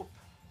kind of hope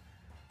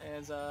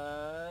as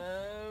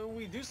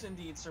we do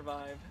indeed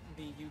survive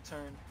the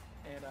U-turn,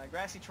 and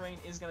Grassy Terrain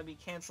is going to be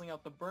canceling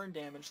out the burn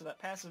damage, so that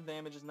passive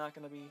damage is not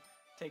going to be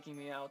taking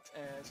me out,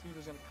 as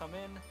Goodra's going to come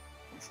in,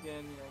 once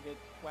again, get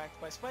whacked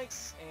by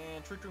spikes,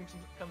 and Trick Room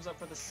comes up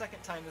for the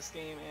second time this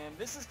game, and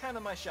this is kind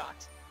of my shot.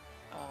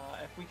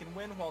 If we can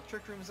win while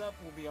Trick Room's up,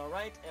 we'll be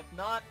alright. If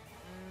not,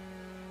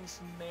 this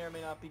may or may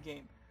not be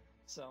game.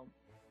 So,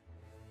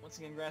 once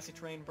again, Grassy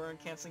Terrain, Burn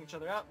canceling each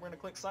other out. We're going to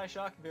click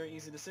Psyshock, very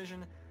easy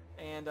decision.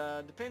 And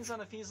depends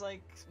on if he's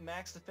like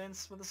max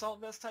defense with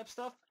Assault Vest type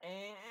stuff.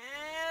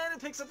 And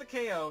it picks up the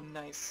KO.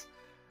 Nice.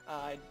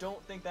 I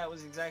don't think that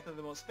was exactly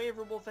the most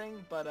favorable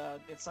thing,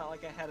 but it's not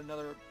like I had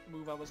another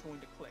move I was going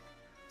to click.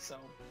 So,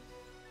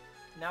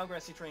 now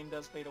Grassy Terrain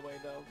does fade away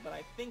though, but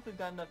I think we've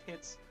got enough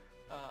hits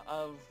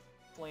of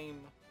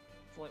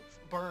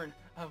Burn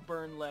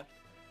left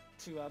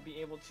to be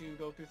able to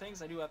go through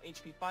things. I do have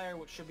HP Fire,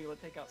 which should be able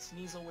to take out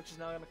Sneasel, which is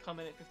now going to come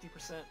in at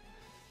 50%.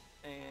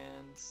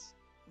 And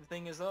the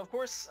thing is, though, of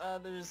course,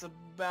 there's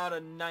about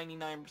a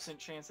 99%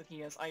 chance that he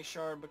has Ice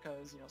Shard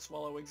because,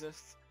 Swallow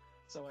exists.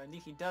 So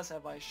Niki does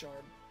have Ice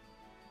Shard,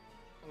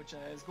 which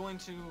is going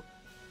to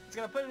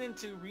put it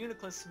into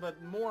Reuniclus,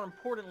 but more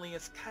importantly,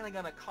 it's kind of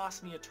going to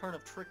cost me a turn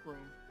of Trick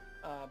Room,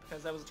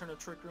 because that was a turn of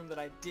Trick Room that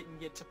I didn't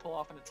get to pull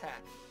off an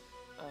attack.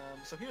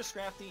 So here's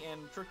Scrafty,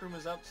 and Trick Room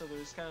is up, so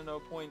there's kind of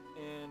no point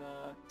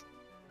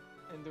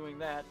in doing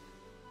that.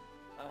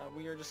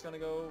 We are just going to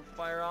go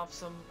fire off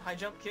some high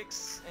jump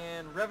kicks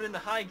and rev it into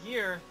high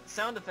gear,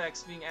 sound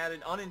effects being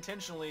added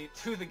unintentionally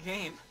to the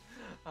game.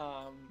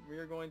 We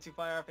are going to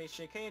fire off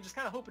HJK and just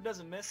kind of hope it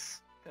doesn't miss,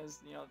 because,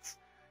 it's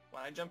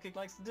what high jump kick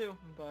likes to do.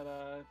 But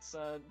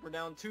we're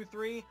down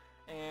 2-3,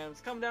 and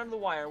it's coming down to the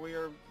wire. We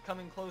are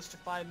coming close to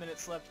 5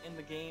 minutes left in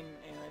the game,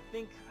 and I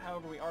think,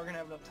 however, we are going to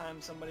have enough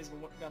time. Somebody's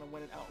going to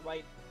win it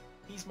outright.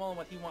 He's mulling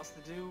what he wants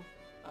to do.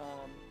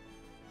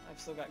 I've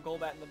still got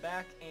Golbat in the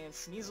back, and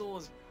Sneasel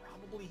is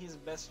probably his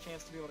best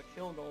chance to be able to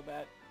kill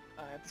Golbat.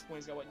 At this point,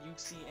 he's got,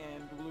 Uxie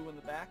and Blue in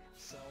the back,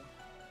 so...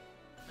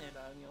 And,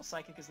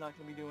 Psychic is not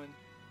going to be doing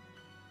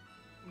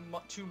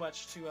too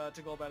much to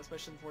Golbat,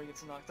 especially before he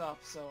gets knocked off.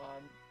 So,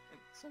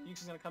 so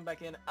Uxie's going to come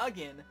back in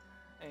again,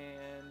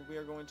 and we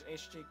are going to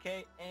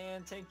HJK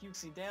and take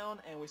Uxie down,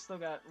 and we still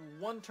got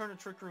one turn of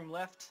Trick Room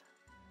left,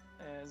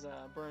 as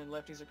Burn and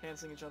Lefties are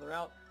canceling each other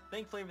out.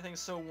 Thankfully, everything's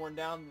so worn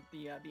down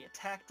that the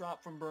attack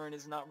drop from Burn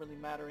is not really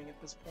mattering at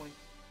this point.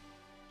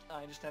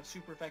 I just have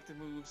super effective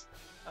moves.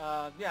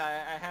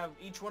 Yeah, I have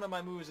each one of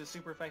my moves is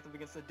super effective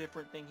against a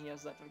different thing he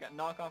has left. I've got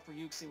Knockoff for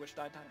Uxie, which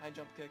died to High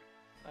Jump Kick,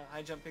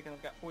 and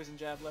I've got Poison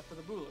Jab left for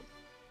the Bulu.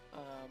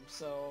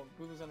 So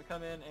Bulu's gonna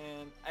come in,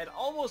 and I'd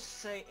almost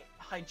say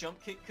High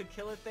Jump Kick could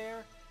kill it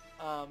there.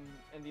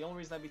 And the only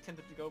reason I'd be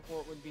tempted to go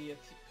for it would be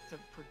to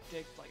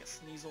predict like a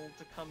Sneasel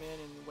to come in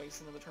and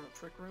waste another turn of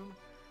Trick Room.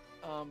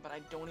 But I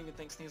don't even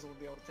think Sneasel would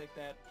be able to take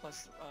that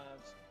plus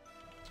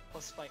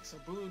Spike. So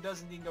Bulu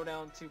does indeed go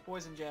down to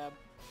Poison Jab.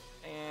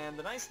 And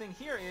the nice thing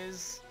here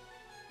is,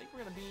 I think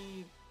we're going to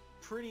be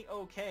pretty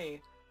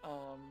okay.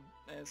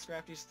 As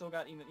Scrafty's still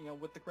got,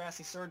 with the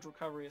Grassy Surge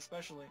recovery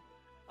especially,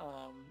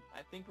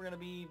 I think we're going to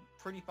be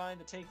pretty fine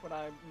to take what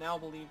I now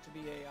believe to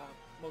be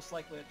most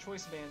likely a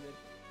Choice Banded.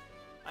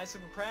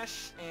 Icicle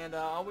Crash, and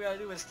all we gotta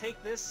do is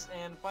take this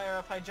and fire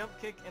off High Jump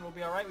Kick, and we'll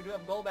be alright. We do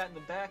have Golbat in the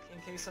back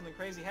in case something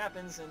crazy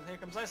happens, and here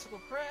comes Icicle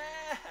Crash,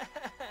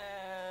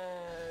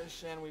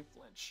 and we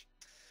flinch.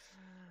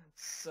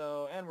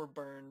 So, and we're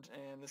burned,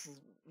 and this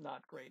is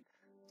not great.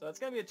 So it's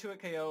gonna be a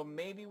 2-hit KO.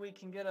 Maybe we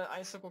can get an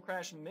Icicle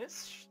Crash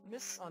miss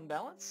on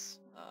balance,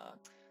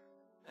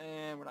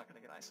 and we're not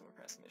gonna get Icicle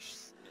Crash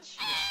miss.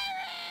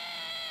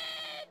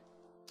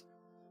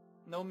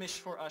 No miss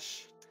for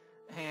us.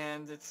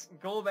 And it's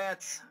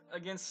Golbat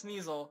against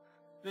Sneasel.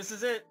 This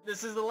is it.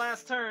 This is the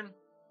last turn.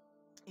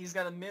 He's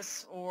got to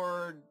miss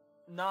or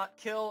not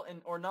kill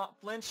or not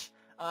flinch.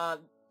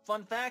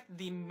 Fun fact,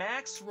 the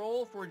max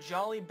roll for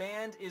Jolly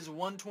Band is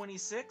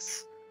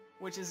 126,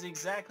 which is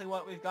exactly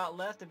what we've got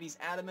left. If he's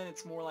adamant,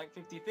 it's more like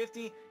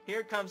 50-50.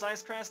 Here comes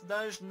Ice Crash.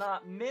 Does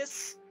not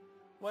miss.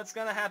 What's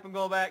going to happen,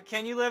 Golbat?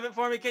 Can you live it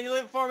for me? Can you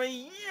live it for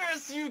me?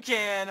 Yes, you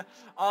can!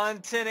 On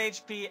 10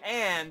 HP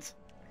and...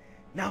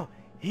 Now,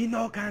 he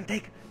no can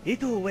take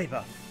Heat Wave.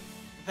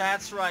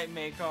 That's right,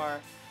 Makar.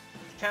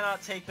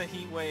 Cannot take the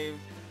Heat Wave,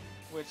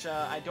 which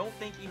I don't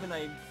think even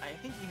I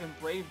think even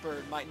Brave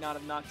Bird might not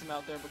have knocked him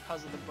out there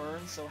because of the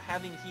burn. So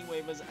having Heat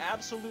Wave is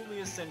absolutely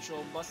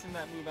essential. Busting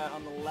that move out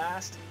on the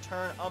last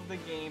turn of the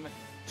game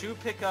to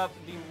pick up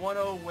the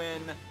 1-0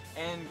 win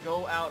and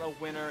go out a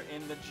winner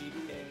in the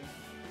GBA.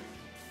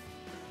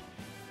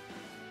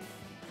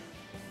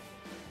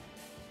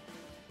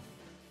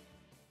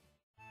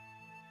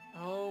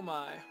 Oh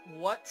my,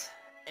 what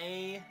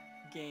a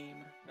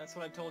game. That's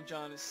what I told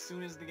John as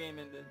soon as the game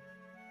ended.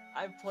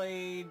 I've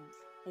played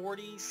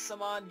 40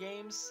 some odd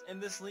games in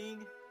this league,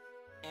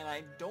 and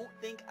I don't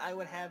think I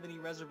would have any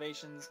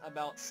reservations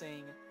about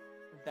saying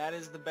that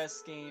is the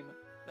best game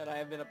that I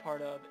have been a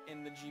part of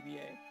in the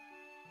GBA.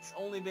 It's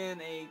only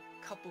been a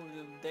couple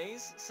of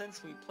days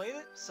since we played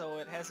it, so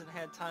it hasn't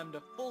had time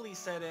to fully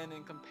set in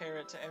and compare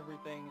it to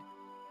everything.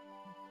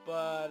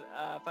 But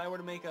if I were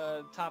to make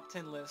a top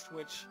 10 list,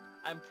 which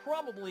I'm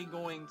probably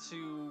going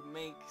to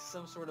make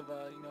some sort of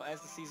a,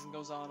 as the season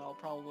goes on, I'll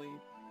probably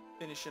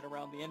finish it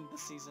around the end of the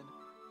season,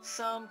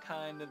 some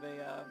kind of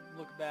a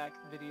look-back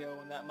video,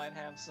 and that might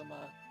have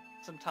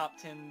some top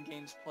 10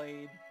 games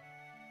played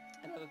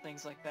and other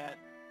things like that,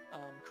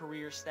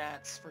 career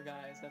stats for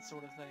guys, that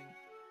sort of thing.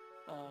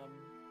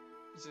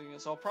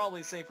 So I'll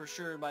probably say for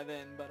sure by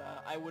then, but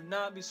I would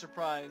not be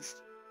surprised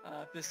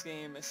if this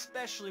game,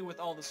 especially with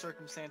all the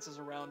circumstances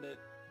around it,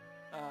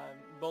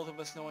 both of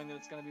us knowing that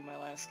it's going to be my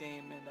last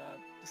game, and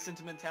the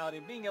sentimentality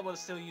of being able to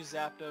still use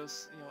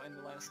Zapdos, in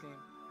the last game,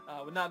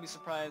 would not be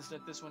surprised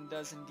if this one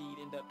does indeed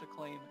end up to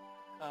claim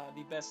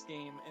the best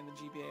game in the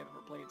GBA I've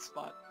ever played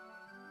spot.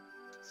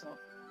 So,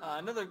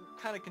 another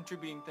kind of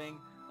contributing thing,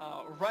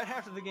 right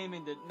after the game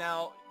ended,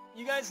 now,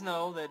 you guys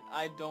know that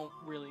I don't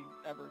really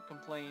ever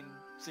complain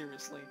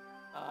seriously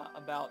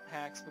about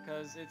hacks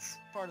because it's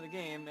part of the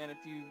game, and if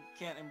you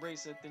can't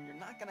embrace it, then you're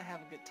not going to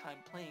have a good time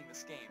playing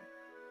this game.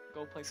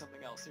 Go play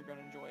something else, you're going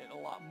to enjoy it a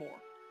lot more.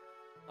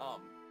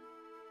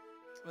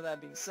 With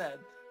that being said,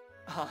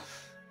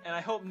 and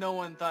I hope no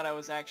one thought I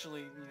was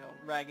actually,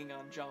 ragging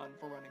on John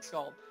for running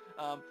Scald.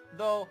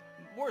 Though,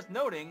 worth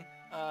noting,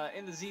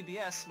 in the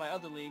ZBS, my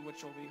other league,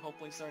 which will be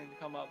hopefully starting to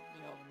come up,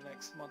 in the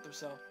next month or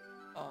so,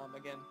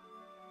 again,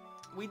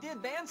 we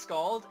did ban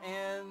Scald,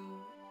 and,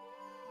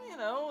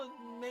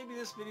 maybe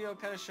this video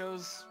kind of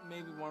shows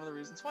maybe one of the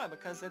reasons why,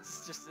 because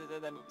that's just,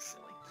 that movie's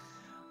silly.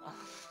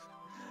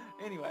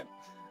 Anyway,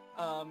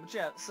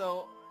 yeah,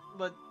 so,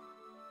 but,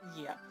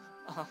 yeah,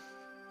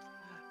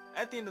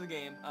 at the end of the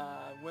game,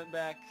 went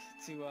back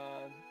to,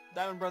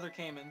 Diamond Brother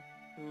Cayman,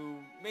 who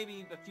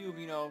maybe a few of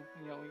you know,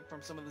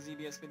 from some of the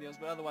ZBS videos,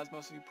 but otherwise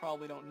most of you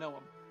probably don't know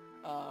him.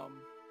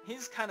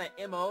 His kind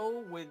of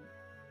MO when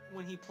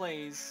he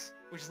plays,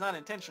 which is not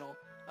intentional,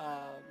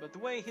 but the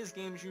way his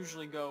games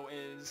usually go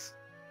is,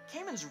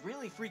 Cayman's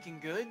really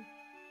freaking good,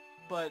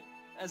 but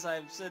as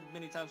I've said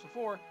many times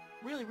before,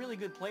 really, really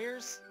good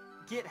players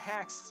get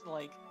hacks,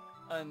 like,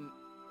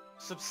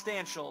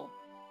 substantially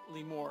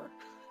more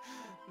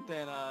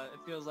than it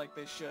feels like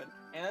they should.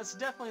 And that's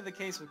definitely the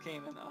case with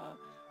Cayman.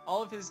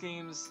 All of his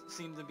games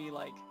seem to be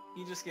like,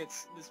 he just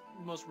gets this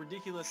most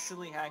ridiculous,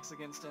 silly hacks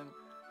against him,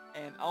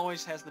 and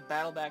always has the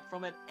battle back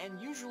from it, and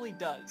usually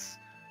does.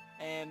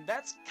 And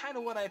that's kind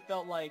of what I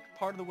felt like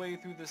part of the way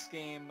through this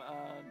game.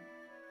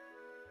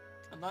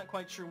 I'm not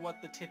quite sure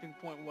what the tipping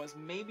point was.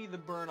 Maybe the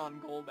burn on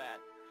Golbat,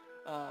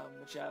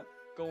 which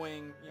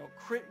going,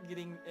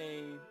 getting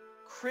a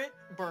crit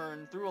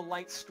burn through a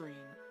light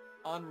screen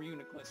on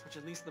Reuniclus, which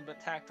at least the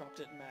attack drop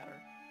didn't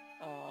matter.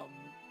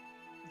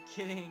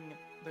 Getting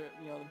the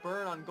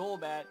burn on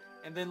Golbat,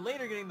 and then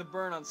later getting the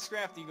burn on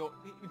Scrafty.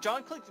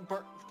 John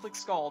clicked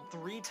Scald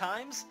 3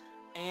 times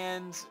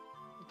and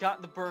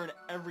got the burn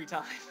every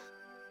time.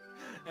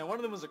 And one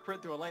of them was a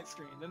crit through a light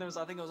screen. Then there was,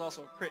 I think it was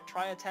also a crit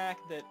tri-attack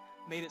that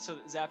made it so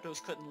that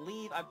Zapdos couldn't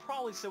leave. I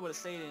probably still would have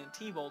stayed in and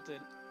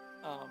T-bolted,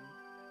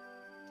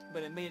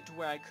 but it made it to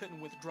where I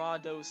couldn't withdraw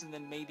dose and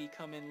then maybe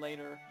come in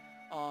later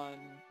on.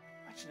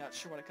 Actually, not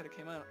sure what I could have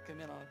come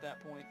in on at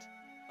that point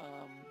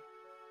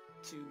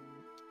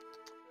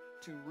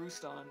to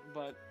roost on,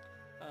 but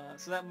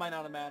so that might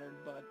not have mattered.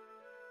 But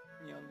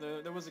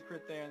there was a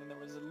crit there, and then there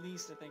was at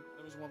least, I think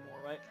there was one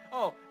more, right?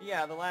 Oh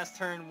yeah, the last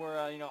turn where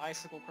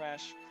Icicle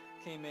Crash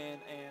came in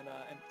and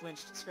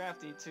flinched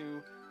Scrafty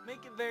to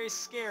make it very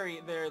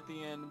scary there at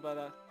the end.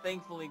 But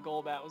thankfully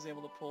Golbat was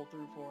able to pull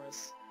through for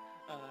us,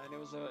 and it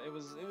was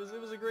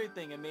a great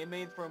thing. It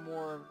made for a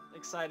more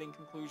exciting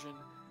conclusion,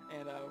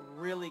 and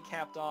really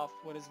capped off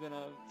what has been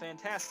a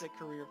fantastic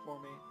career for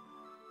me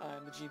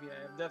in the GBA.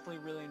 I've definitely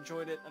really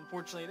enjoyed it.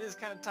 Unfortunately, it is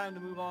kind of time to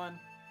move on,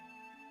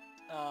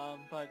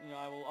 but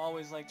I will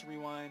always like to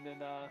rewind,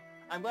 and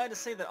I'm glad to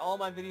say that all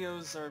my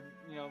videos are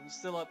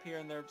still up here,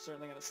 and they're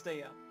certainly going to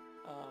stay up.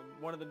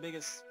 One of the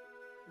biggest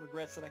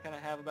regrets that I kind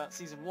of have about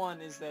Season 1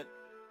 is that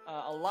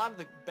a lot of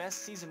the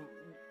best Season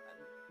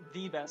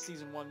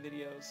 1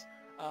 videos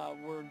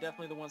were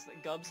definitely the ones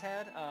that Gubbs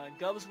had.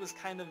 Gubbs was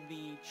kind of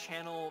the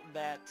channel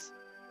that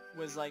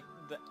was like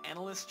the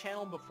analyst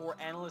channel before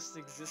analysts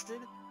existed,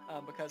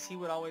 because he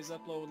would always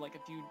upload like a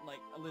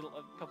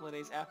couple of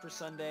days after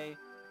Sunday,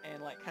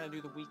 and like kind of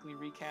do the weekly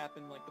recap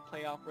and like the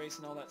playoff race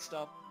and all that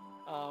stuff.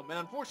 And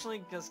unfortunately,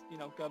 because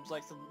Gubbs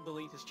likes to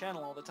delete his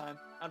channel all the time,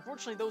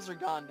 unfortunately those are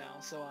gone now.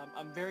 So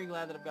I'm very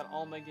glad that I've got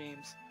all my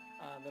games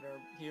that are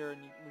here,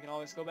 and we can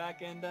always go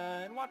back and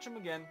watch them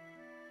again.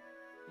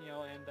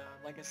 And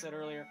like I said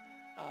earlier,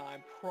 I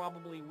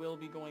probably will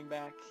be going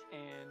back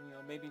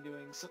and maybe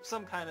doing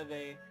some kind of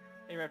a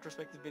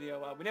retrospective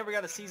video. We never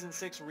got a Season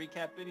 6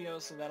 recap video,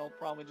 so that'll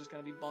probably just kind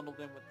of be bundled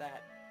in with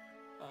that.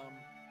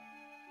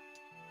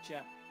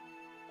 Yeah.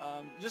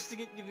 Just to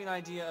give you an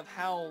idea of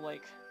how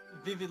like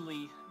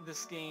vividly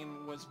this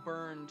game was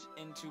burned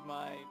into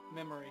my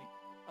memory,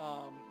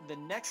 the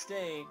next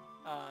day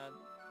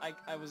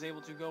I was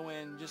able to go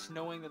in just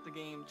knowing that the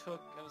game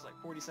took, it was like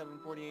 47,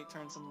 48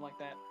 turns, something like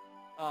that.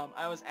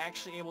 I was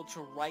actually able to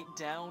write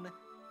down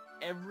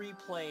every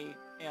play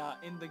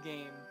in the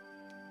game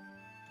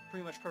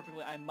pretty much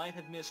perfectly. I might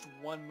have missed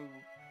one move.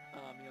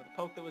 The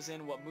poke that was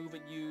in, what move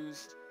it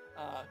used,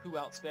 who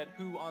outsped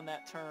who on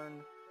that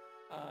turn,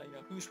 you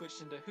know, who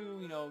switched into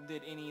who, you know,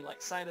 did any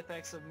like side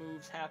effects of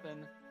moves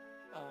happen.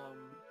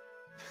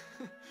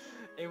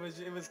 It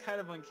was kind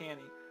of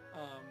uncanny.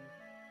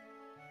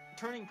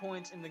 Turning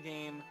points in the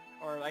game,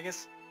 or I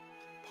guess,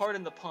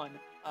 pardon the pun,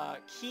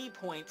 key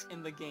points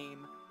in the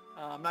game.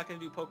 I'm not going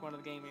to do Pokemon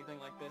of the game or anything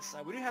like this.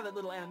 We do have that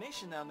little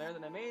animation down there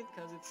that I made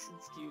because it's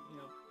cute, you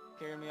know,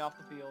 carrying me off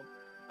the field.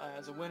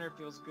 As a winner,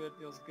 feels good,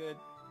 feels good.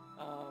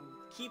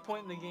 Key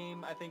point in the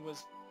game, I think,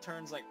 was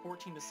turns like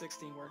 14 to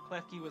 16, where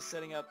Klefki was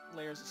setting up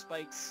layers of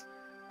spikes.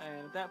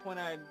 And at that point,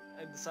 I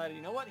decided,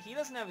 you know what, he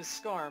doesn't have his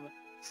Skarm,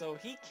 so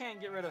he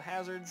can't get rid of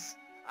hazards.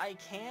 I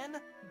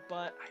can,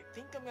 but I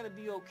think I'm going to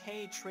be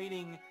okay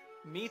trading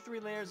me 3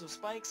 layers of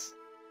spikes,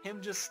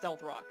 him just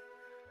Stealth Rock.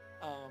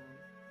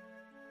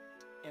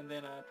 And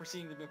then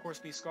proceeding to, of course,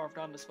 be scarfed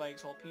onto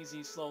spikes while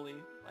PZ slowly,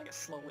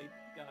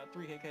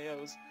 3-hit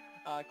KOs,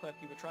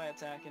 Klefki would try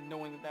attack, and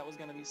knowing that that was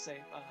going to be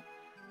safe.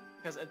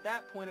 Because at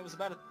that point, it was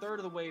about a third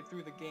of the way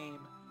through the game.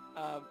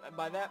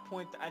 By that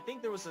point, I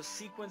think there was a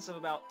sequence of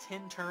about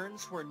 10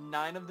 turns where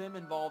 9 of them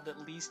involved at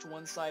least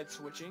one side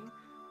switching.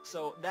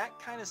 So that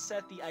kind of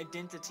set the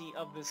identity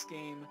of this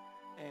game,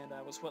 and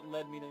was what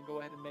led me to go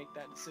ahead and make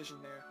that decision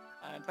there.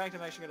 In fact,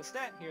 I've actually got a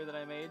stat here that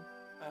I made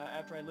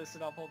after I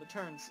listed off all the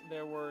turns.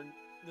 There were,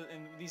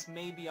 and these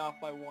may be off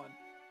by 1,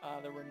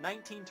 there were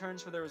 19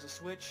 turns where there was a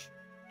switch,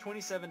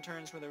 27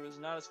 turns where there was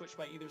not a switch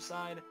by either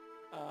side.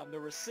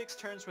 There were 6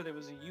 turns where there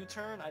was a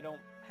U-turn. I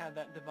don't have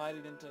that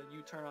divided into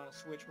U-turn on a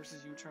switch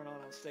versus U-turn on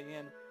a stay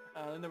in.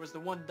 Then there was the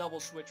one double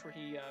switch where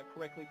he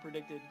correctly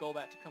predicted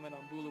Golbat to come in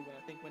on Bulu and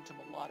I think went to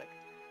Milotic.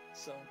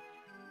 So,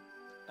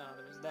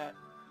 there was that.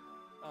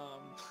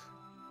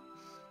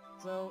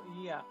 So,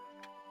 yeah.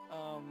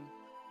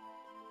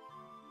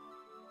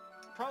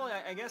 Probably,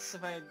 I guess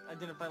if I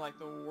identify like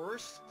the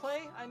worst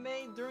play I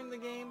made during the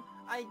game,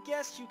 I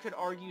guess you could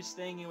argue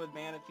staying in with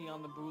Manaphy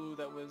on the Bulu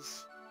that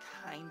was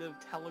kind of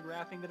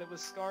telegraphing that it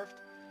was scarfed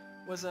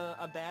was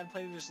a bad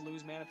play to just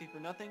lose Manaphy for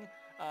nothing.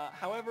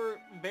 However,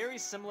 very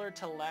similar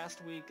to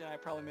last week, and I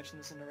probably mentioned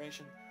this in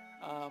narration,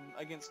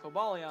 against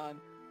Cobalion,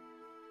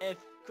 if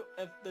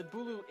the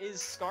Bulu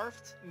is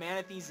scarfed,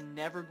 Manaphy's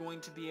never going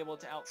to be able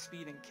to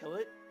outspeed and kill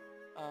it.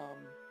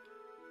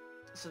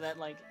 So that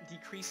like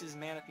decreases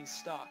Manaphy's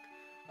stock.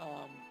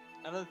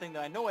 Another thing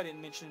that I know I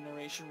didn't mention in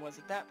narration was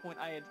at that point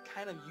I had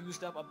kind of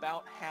used up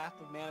about half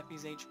of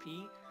Manaphy's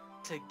HP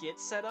to get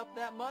set up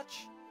that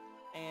much,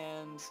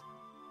 and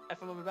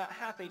if I'm about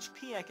half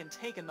HP I can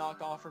take a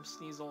knockoff from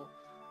Sneasel,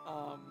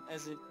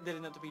 as it did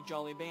end up to be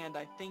Jolly Band.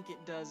 I think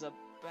it does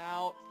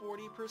about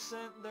 40%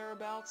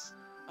 thereabouts.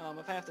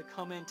 If I have to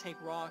come in, take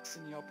rocks,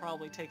 and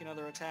probably take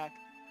another attack,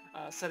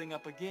 setting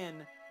up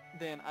again,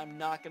 then I'm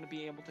not going to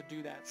be able to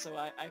do that. So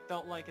I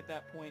felt like at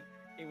that point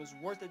it was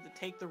worth it to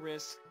take the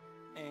risk,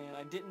 and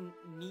I didn't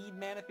need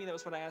Manaphy. That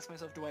was what I asked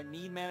myself, do I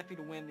need Manaphy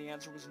to win? The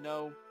answer was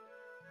no.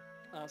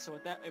 So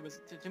at that, it was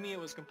to me it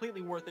was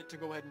completely worth it to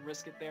go ahead and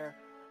risk it there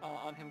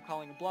on him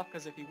calling a bluff,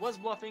 because if he was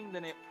bluffing,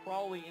 then it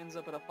probably ends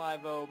up at a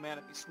 5-0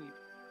 Manaphy sweep.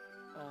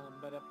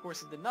 But of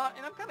course it did not,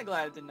 and I'm kind of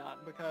glad it did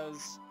not,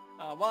 because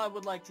while I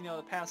would like to,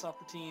 to pass off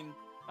the team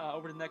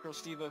over to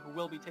Necrostiva, who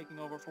will be taking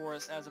over for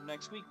us as of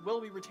next week,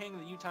 will be retaining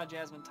the Utah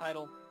Jasmine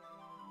title.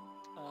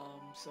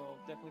 So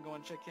definitely go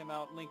and check him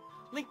out.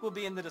 Link will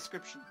be in the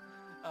description.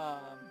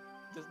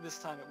 This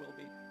time it will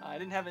be. I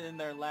didn't have it in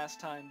there last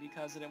time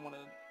because I didn't want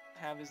to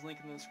have his link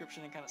in the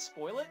description and kind of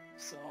spoil it.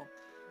 So,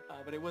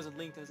 but it wasn't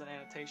linked as an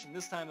annotation.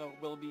 This time though,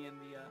 it will be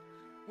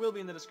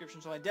in the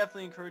description. So I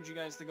definitely encourage you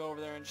guys to go over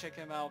there and check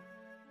him out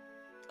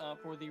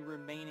for the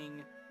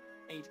remaining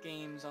 8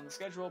 games on the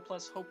schedule,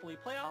 plus hopefully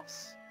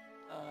playoffs.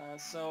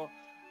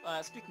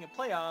 Speaking of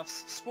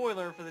playoffs,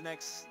 spoiler for the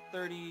next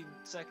 30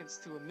 seconds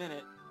to a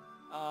minute.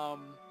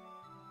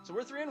 So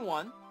we're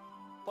 3-1,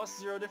 plus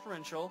 0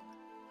 differential,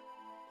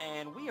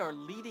 and we are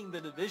leading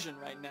the division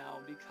right now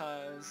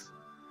because,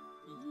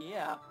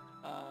 yeah,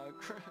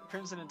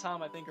 Crimson and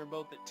Tom I think are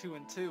both at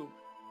 2-2,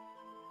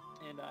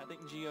 and I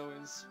think Geo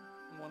is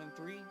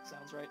 1-3.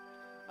 Sounds right.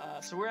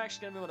 So we're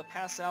actually gonna be able to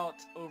pass out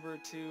over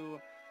to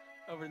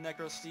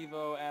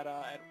Necrostevo at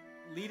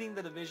leading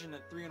the division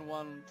at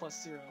 3-1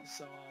 plus 0.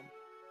 So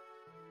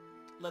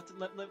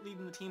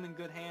leaving the team in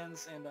good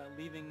hands and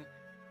leaving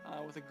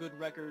with a good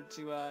record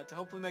to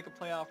hopefully make a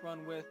playoff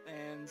run with,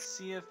 and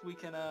see if we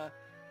can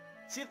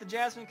see if the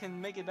Jasmine can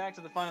make it back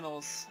to the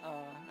finals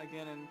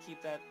again and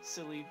keep that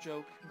silly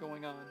joke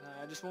going on.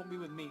 It just won't be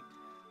with me.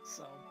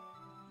 So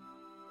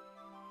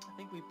I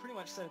think we pretty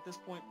much said at this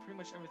point pretty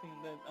much everything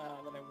that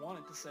I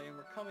wanted to say, and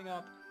we're coming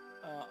up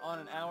on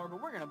an hour,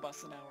 but we're gonna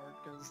bust an hour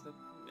because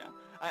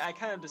I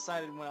kind of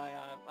decided when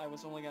I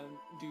was only gonna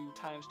do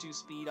 ×2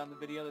 speed on the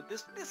video that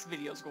this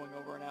video's going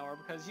over an hour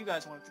because you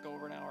guys want it to go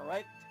over an hour,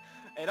 right?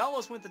 It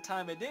almost went to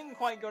time. It didn't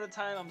quite go to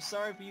time. I'm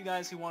sorry for you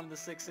guys who wanted the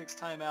 6-6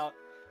 timeout,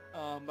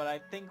 but I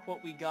think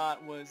what we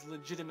got was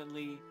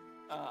legitimately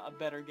a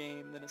better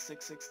game than a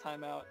 6-6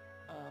 timeout.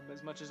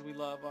 As much as we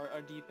love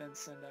our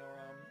defense and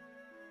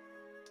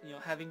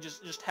our having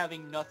just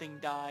having nothing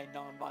die,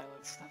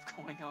 non-violent stuff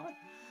going on.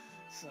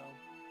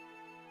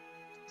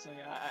 So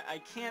yeah, I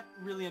can't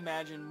really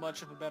imagine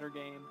much of a better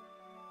game,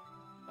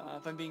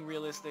 if I'm being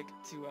realistic,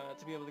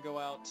 to be able to go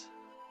out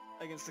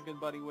against a good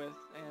buddy with.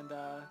 And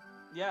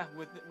yeah,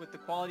 with the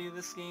quality of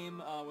this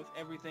game, with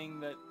everything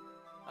that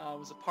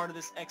was a part of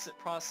this exit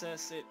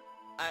process,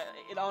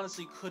 it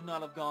honestly could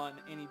not have gone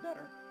any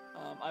better.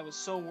 I was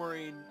so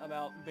worried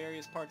about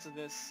various parts of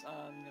this.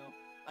 You know,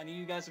 I knew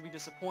you guys would be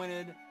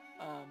disappointed.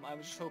 I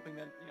was just hoping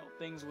that, you know,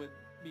 things would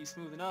be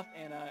smooth enough,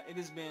 and it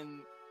has been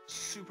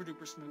super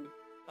duper smooth.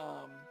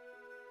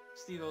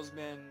 Steve-O's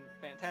been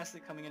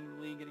fantastic coming into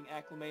the league, getting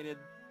acclimated,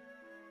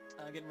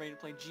 getting ready to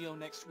play Geo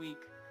next week,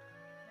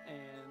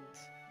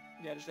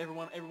 and yeah, just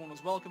everyone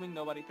was welcoming.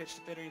 Nobody pitched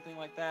a fit or anything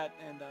like that,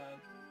 and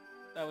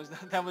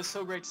that was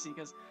so great to see,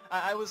 because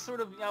I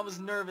was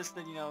nervous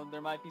that, you know,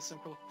 there might be some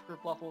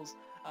kerfluffles,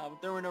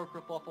 but there were no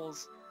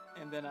kerfluffles.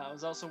 And then I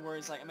was also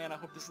worried, like, man, I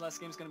hope this last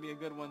game's gonna be a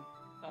good one,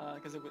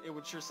 because it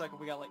would sure suck if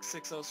we got like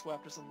 6-0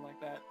 swept or something like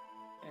that.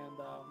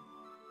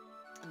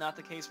 And not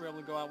the case. We're able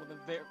to go out with a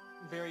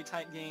very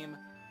tight game.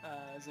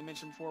 As I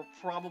mentioned before,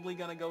 probably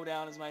gonna go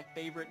down as my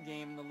favorite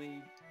game in the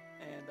league.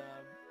 And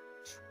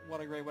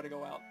what a great way to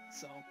go out.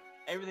 So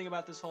everything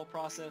about this whole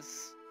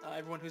process,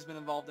 everyone who's been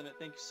involved in it,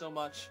 thank you so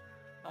much.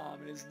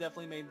 It has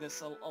definitely made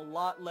this a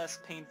lot less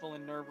painful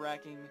and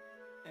nerve-wracking,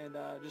 and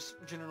just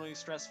generally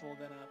stressful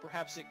than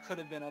perhaps it could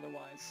have been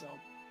otherwise. So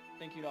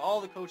thank you to all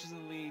the coaches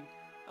in the league,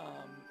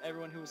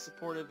 everyone who was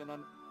supportive and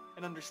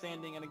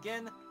understanding. And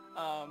again,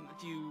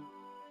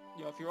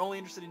 if you're only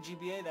interested in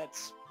GBA,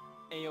 that's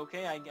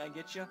a-okay. I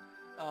get you.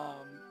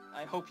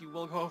 I hope you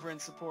will go over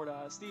and support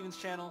Steven's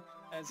channel,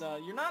 as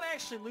you're not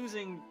actually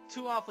losing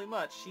too awfully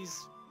much.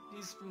 He's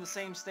from the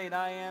same state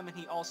I am, and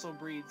he also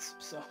breeds,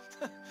 so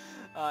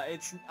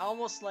it's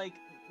almost like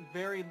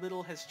very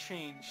little has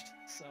changed.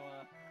 So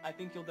I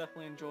think you'll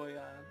definitely enjoy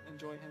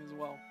him as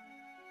well.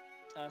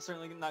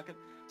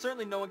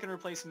 Certainly no one can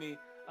replace me,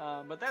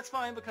 but that's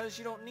fine, because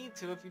you don't need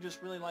to if you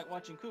just really like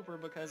watching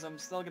Kooper, because I'm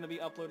still going to be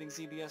uploading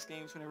ZBS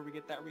games whenever we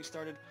get that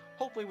restarted.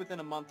 Hopefully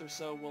within a month or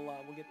so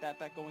we'll get that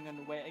back going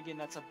underway. Again,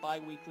 that's a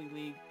bi-weekly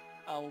league.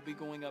 We'll be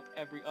going up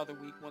every other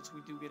week once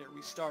we do get it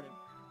restarted.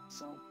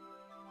 So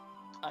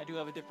I do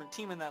have a different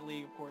team in that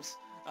league, of course,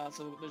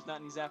 so there's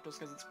not any Zapdos,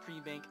 because it's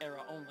pre-bank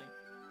era only.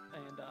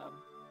 And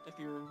if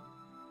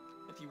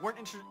you weren't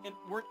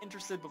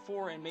interested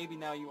before, and maybe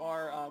now you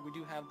are, we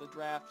do have the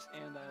draft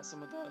and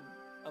some of the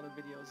other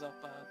videos up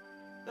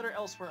that are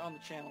elsewhere on the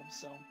channel.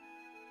 So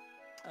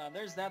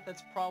there's that.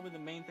 That's probably the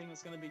main thing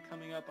that's going to be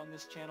coming up on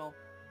this channel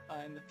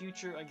in the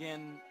future.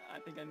 Again, I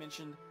think I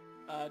mentioned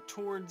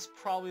towards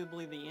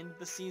probably the end of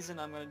the season,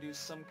 I'm going to do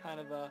some kind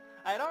of a...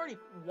 I had already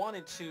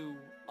wanted to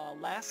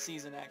last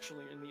season,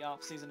 actually, in the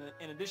off-season,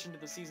 in addition to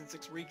the Season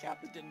 6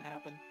 recap that didn't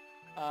happen,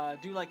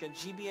 do like a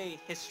GBA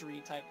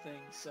history type thing.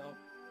 So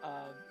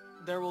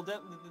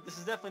this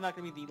is definitely not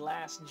going to be the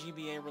last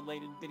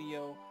GBA-related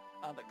video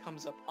that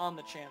comes up on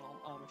the channel.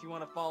 If you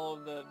want to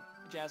follow the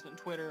Jasmine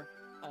Twitter,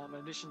 in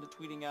addition to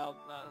tweeting out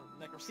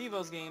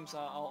Necrosivo's games,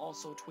 I'll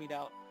also tweet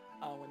out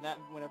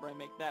whenever I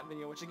make that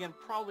video, which again,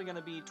 probably going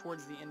to be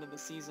towards the end of the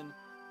season.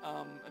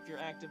 If you're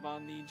active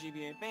on the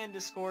GBA fan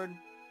Discord,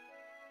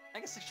 I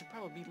guess I should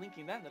probably be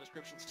linking that in the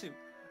descriptions too.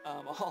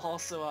 I'll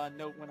also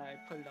note when I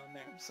put it on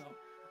there. So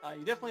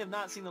you definitely have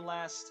not seen the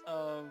last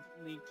of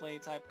League Play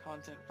type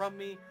content from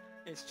me.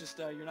 It's just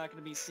you're not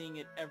going to be seeing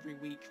it every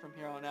week from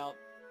here on out.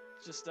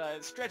 Just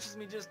it stretches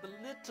me just a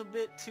little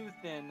bit too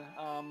thin.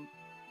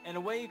 In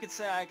a way, you could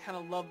say I kind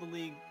of love the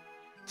league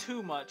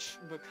too much,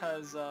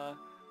 because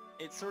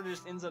it sort of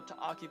just ends up to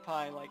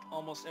occupy like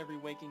almost every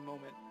waking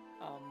moment,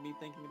 me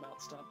thinking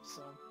about stuff.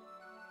 So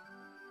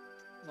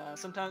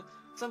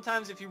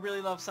sometimes if you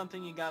really love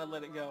something, you gotta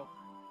let it go,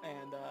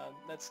 and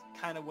that's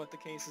kind of what the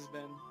case has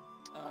been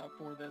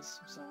for this.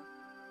 So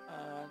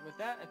with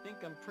that, I think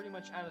I'm pretty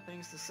much out of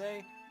things to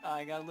say.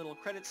 I got a little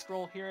credit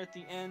scroll here at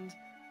the end.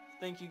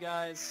 Thank you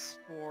guys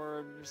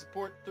for your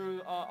support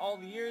through all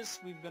the years.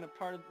 We've been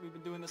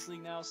doing this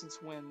league now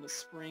since when? The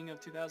spring of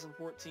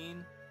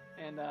 2014.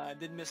 And I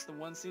did miss the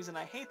one season.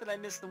 I hate that I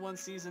missed the one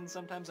season.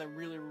 Sometimes I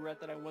really regret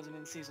that I wasn't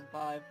in Season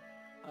 5.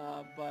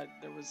 But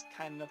there was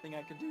kind of nothing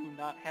I could do,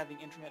 not having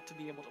internet to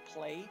be able to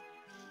play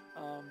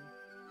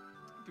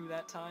through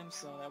that time.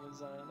 So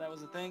that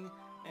was a thing.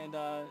 And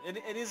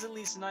it is at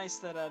least nice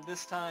that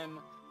this time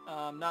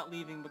not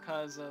leaving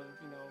because of,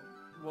 you know,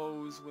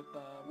 woes with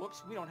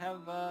whoops, we don't have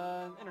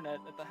internet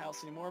at the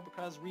house anymore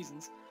because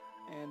reasons.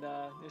 And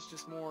it's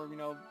just more, you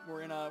know,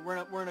 we're in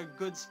a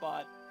good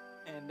spot.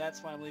 And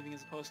that's why I'm leaving,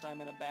 as opposed to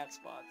I'm in a bad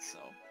spot. So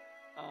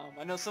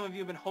I know some of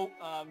you have been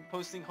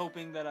posting,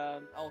 hoping that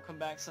I'll come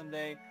back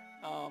someday.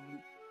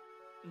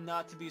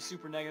 Not to be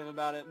super negative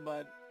about it,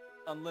 but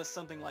unless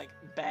something like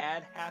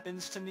bad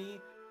happens to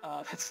me,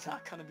 that's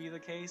not going to be the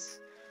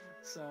case.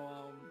 So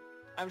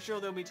I'm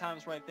sure there'll be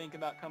times where I think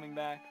about coming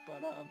back,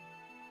 but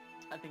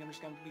I think I'm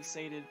just going to be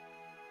sated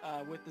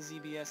with the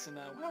ZBS and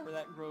however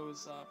that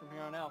grows from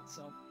here on out.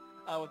 So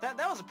with that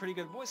was a pretty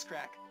good voice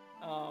crack.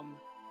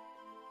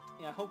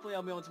 Yeah, hopefully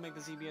I'll be able to make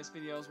the ZBS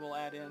videos. We'll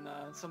add in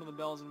some of the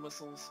bells and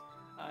whistles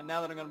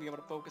Now that I'm going to be able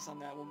to focus on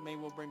that, maybe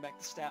we'll bring back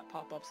the stat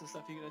pop-ups and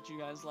stuff that you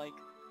guys like,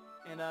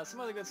 and some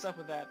other good stuff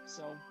with that.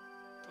 So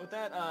with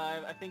that,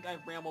 I think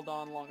I've rambled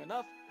on long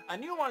enough. I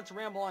knew I wanted to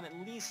ramble on at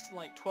least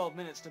like 12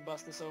 minutes to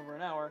bust this over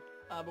an hour,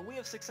 but we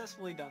have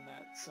successfully done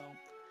that. So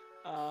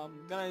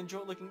gonna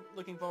enjoy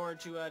looking forward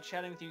to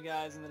chatting with you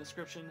guys in the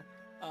description.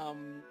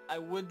 I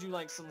would do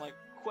like some like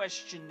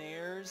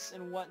questionnaires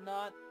and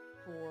whatnot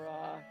for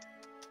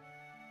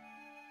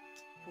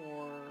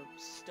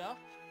stuff,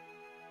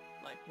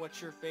 like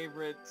what's your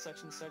favorite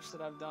such and such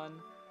that I've done.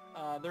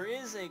 There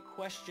is a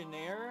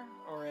questionnaire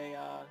or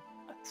a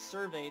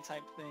survey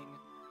type thing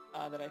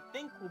that I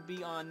think will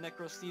be on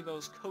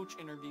Necrostevo's coach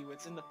interview.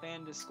 It's in the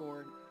fan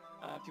Discord.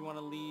 If you want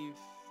to leave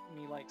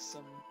me like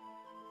some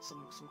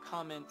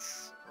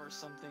comments or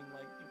something,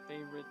 like your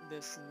favorite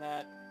this and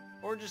that,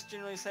 or just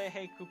generally say,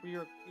 hey Kooper,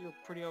 you're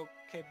a pretty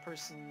okay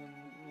person,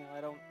 and you know,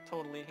 I don't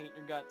totally hate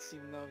your guts,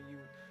 even though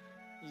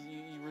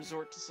you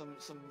resort to some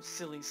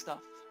silly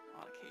stuff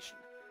on occasion.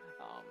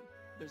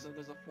 There's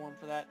a form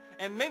for that,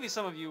 and maybe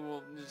some of you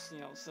will just, you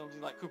know, still be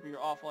like, Kooper, you're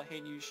awful, I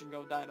hate you, you should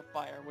go die in a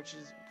fire, which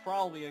is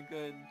probably a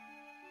good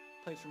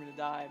place for me to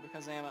die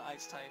because I am an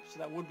ice type, so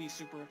that would be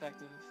super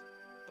effective.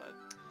 But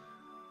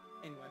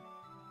anyway,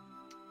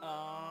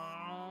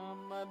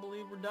 I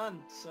believe we're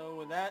done. So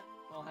with that,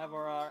 I'll have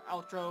our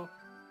outro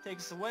take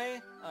us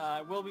away.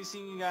 We'll be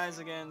seeing you guys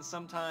again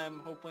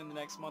sometime, hopefully in the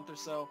next month or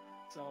so.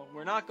 So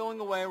we're not going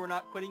away, we're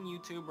not quitting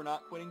YouTube, we're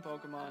not quitting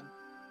Pokemon,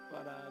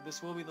 but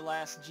this will be the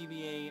last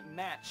GBA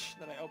match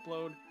that I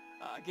upload.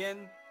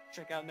 Again,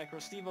 check out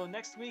Necrostevo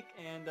next week,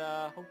 and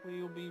hopefully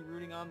you'll be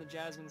rooting on the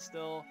Jasmine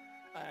still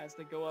as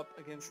they go up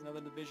against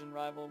another division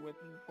rival with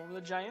the form of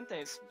the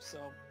Giantes. So,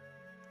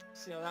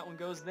 see how that one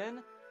goes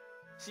then.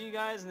 See you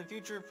guys in the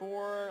future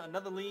for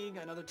another league,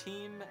 another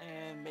team,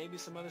 and maybe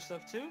some other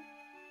stuff too.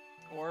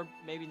 Or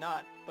maybe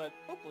not, but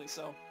hopefully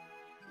so.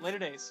 Later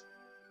days.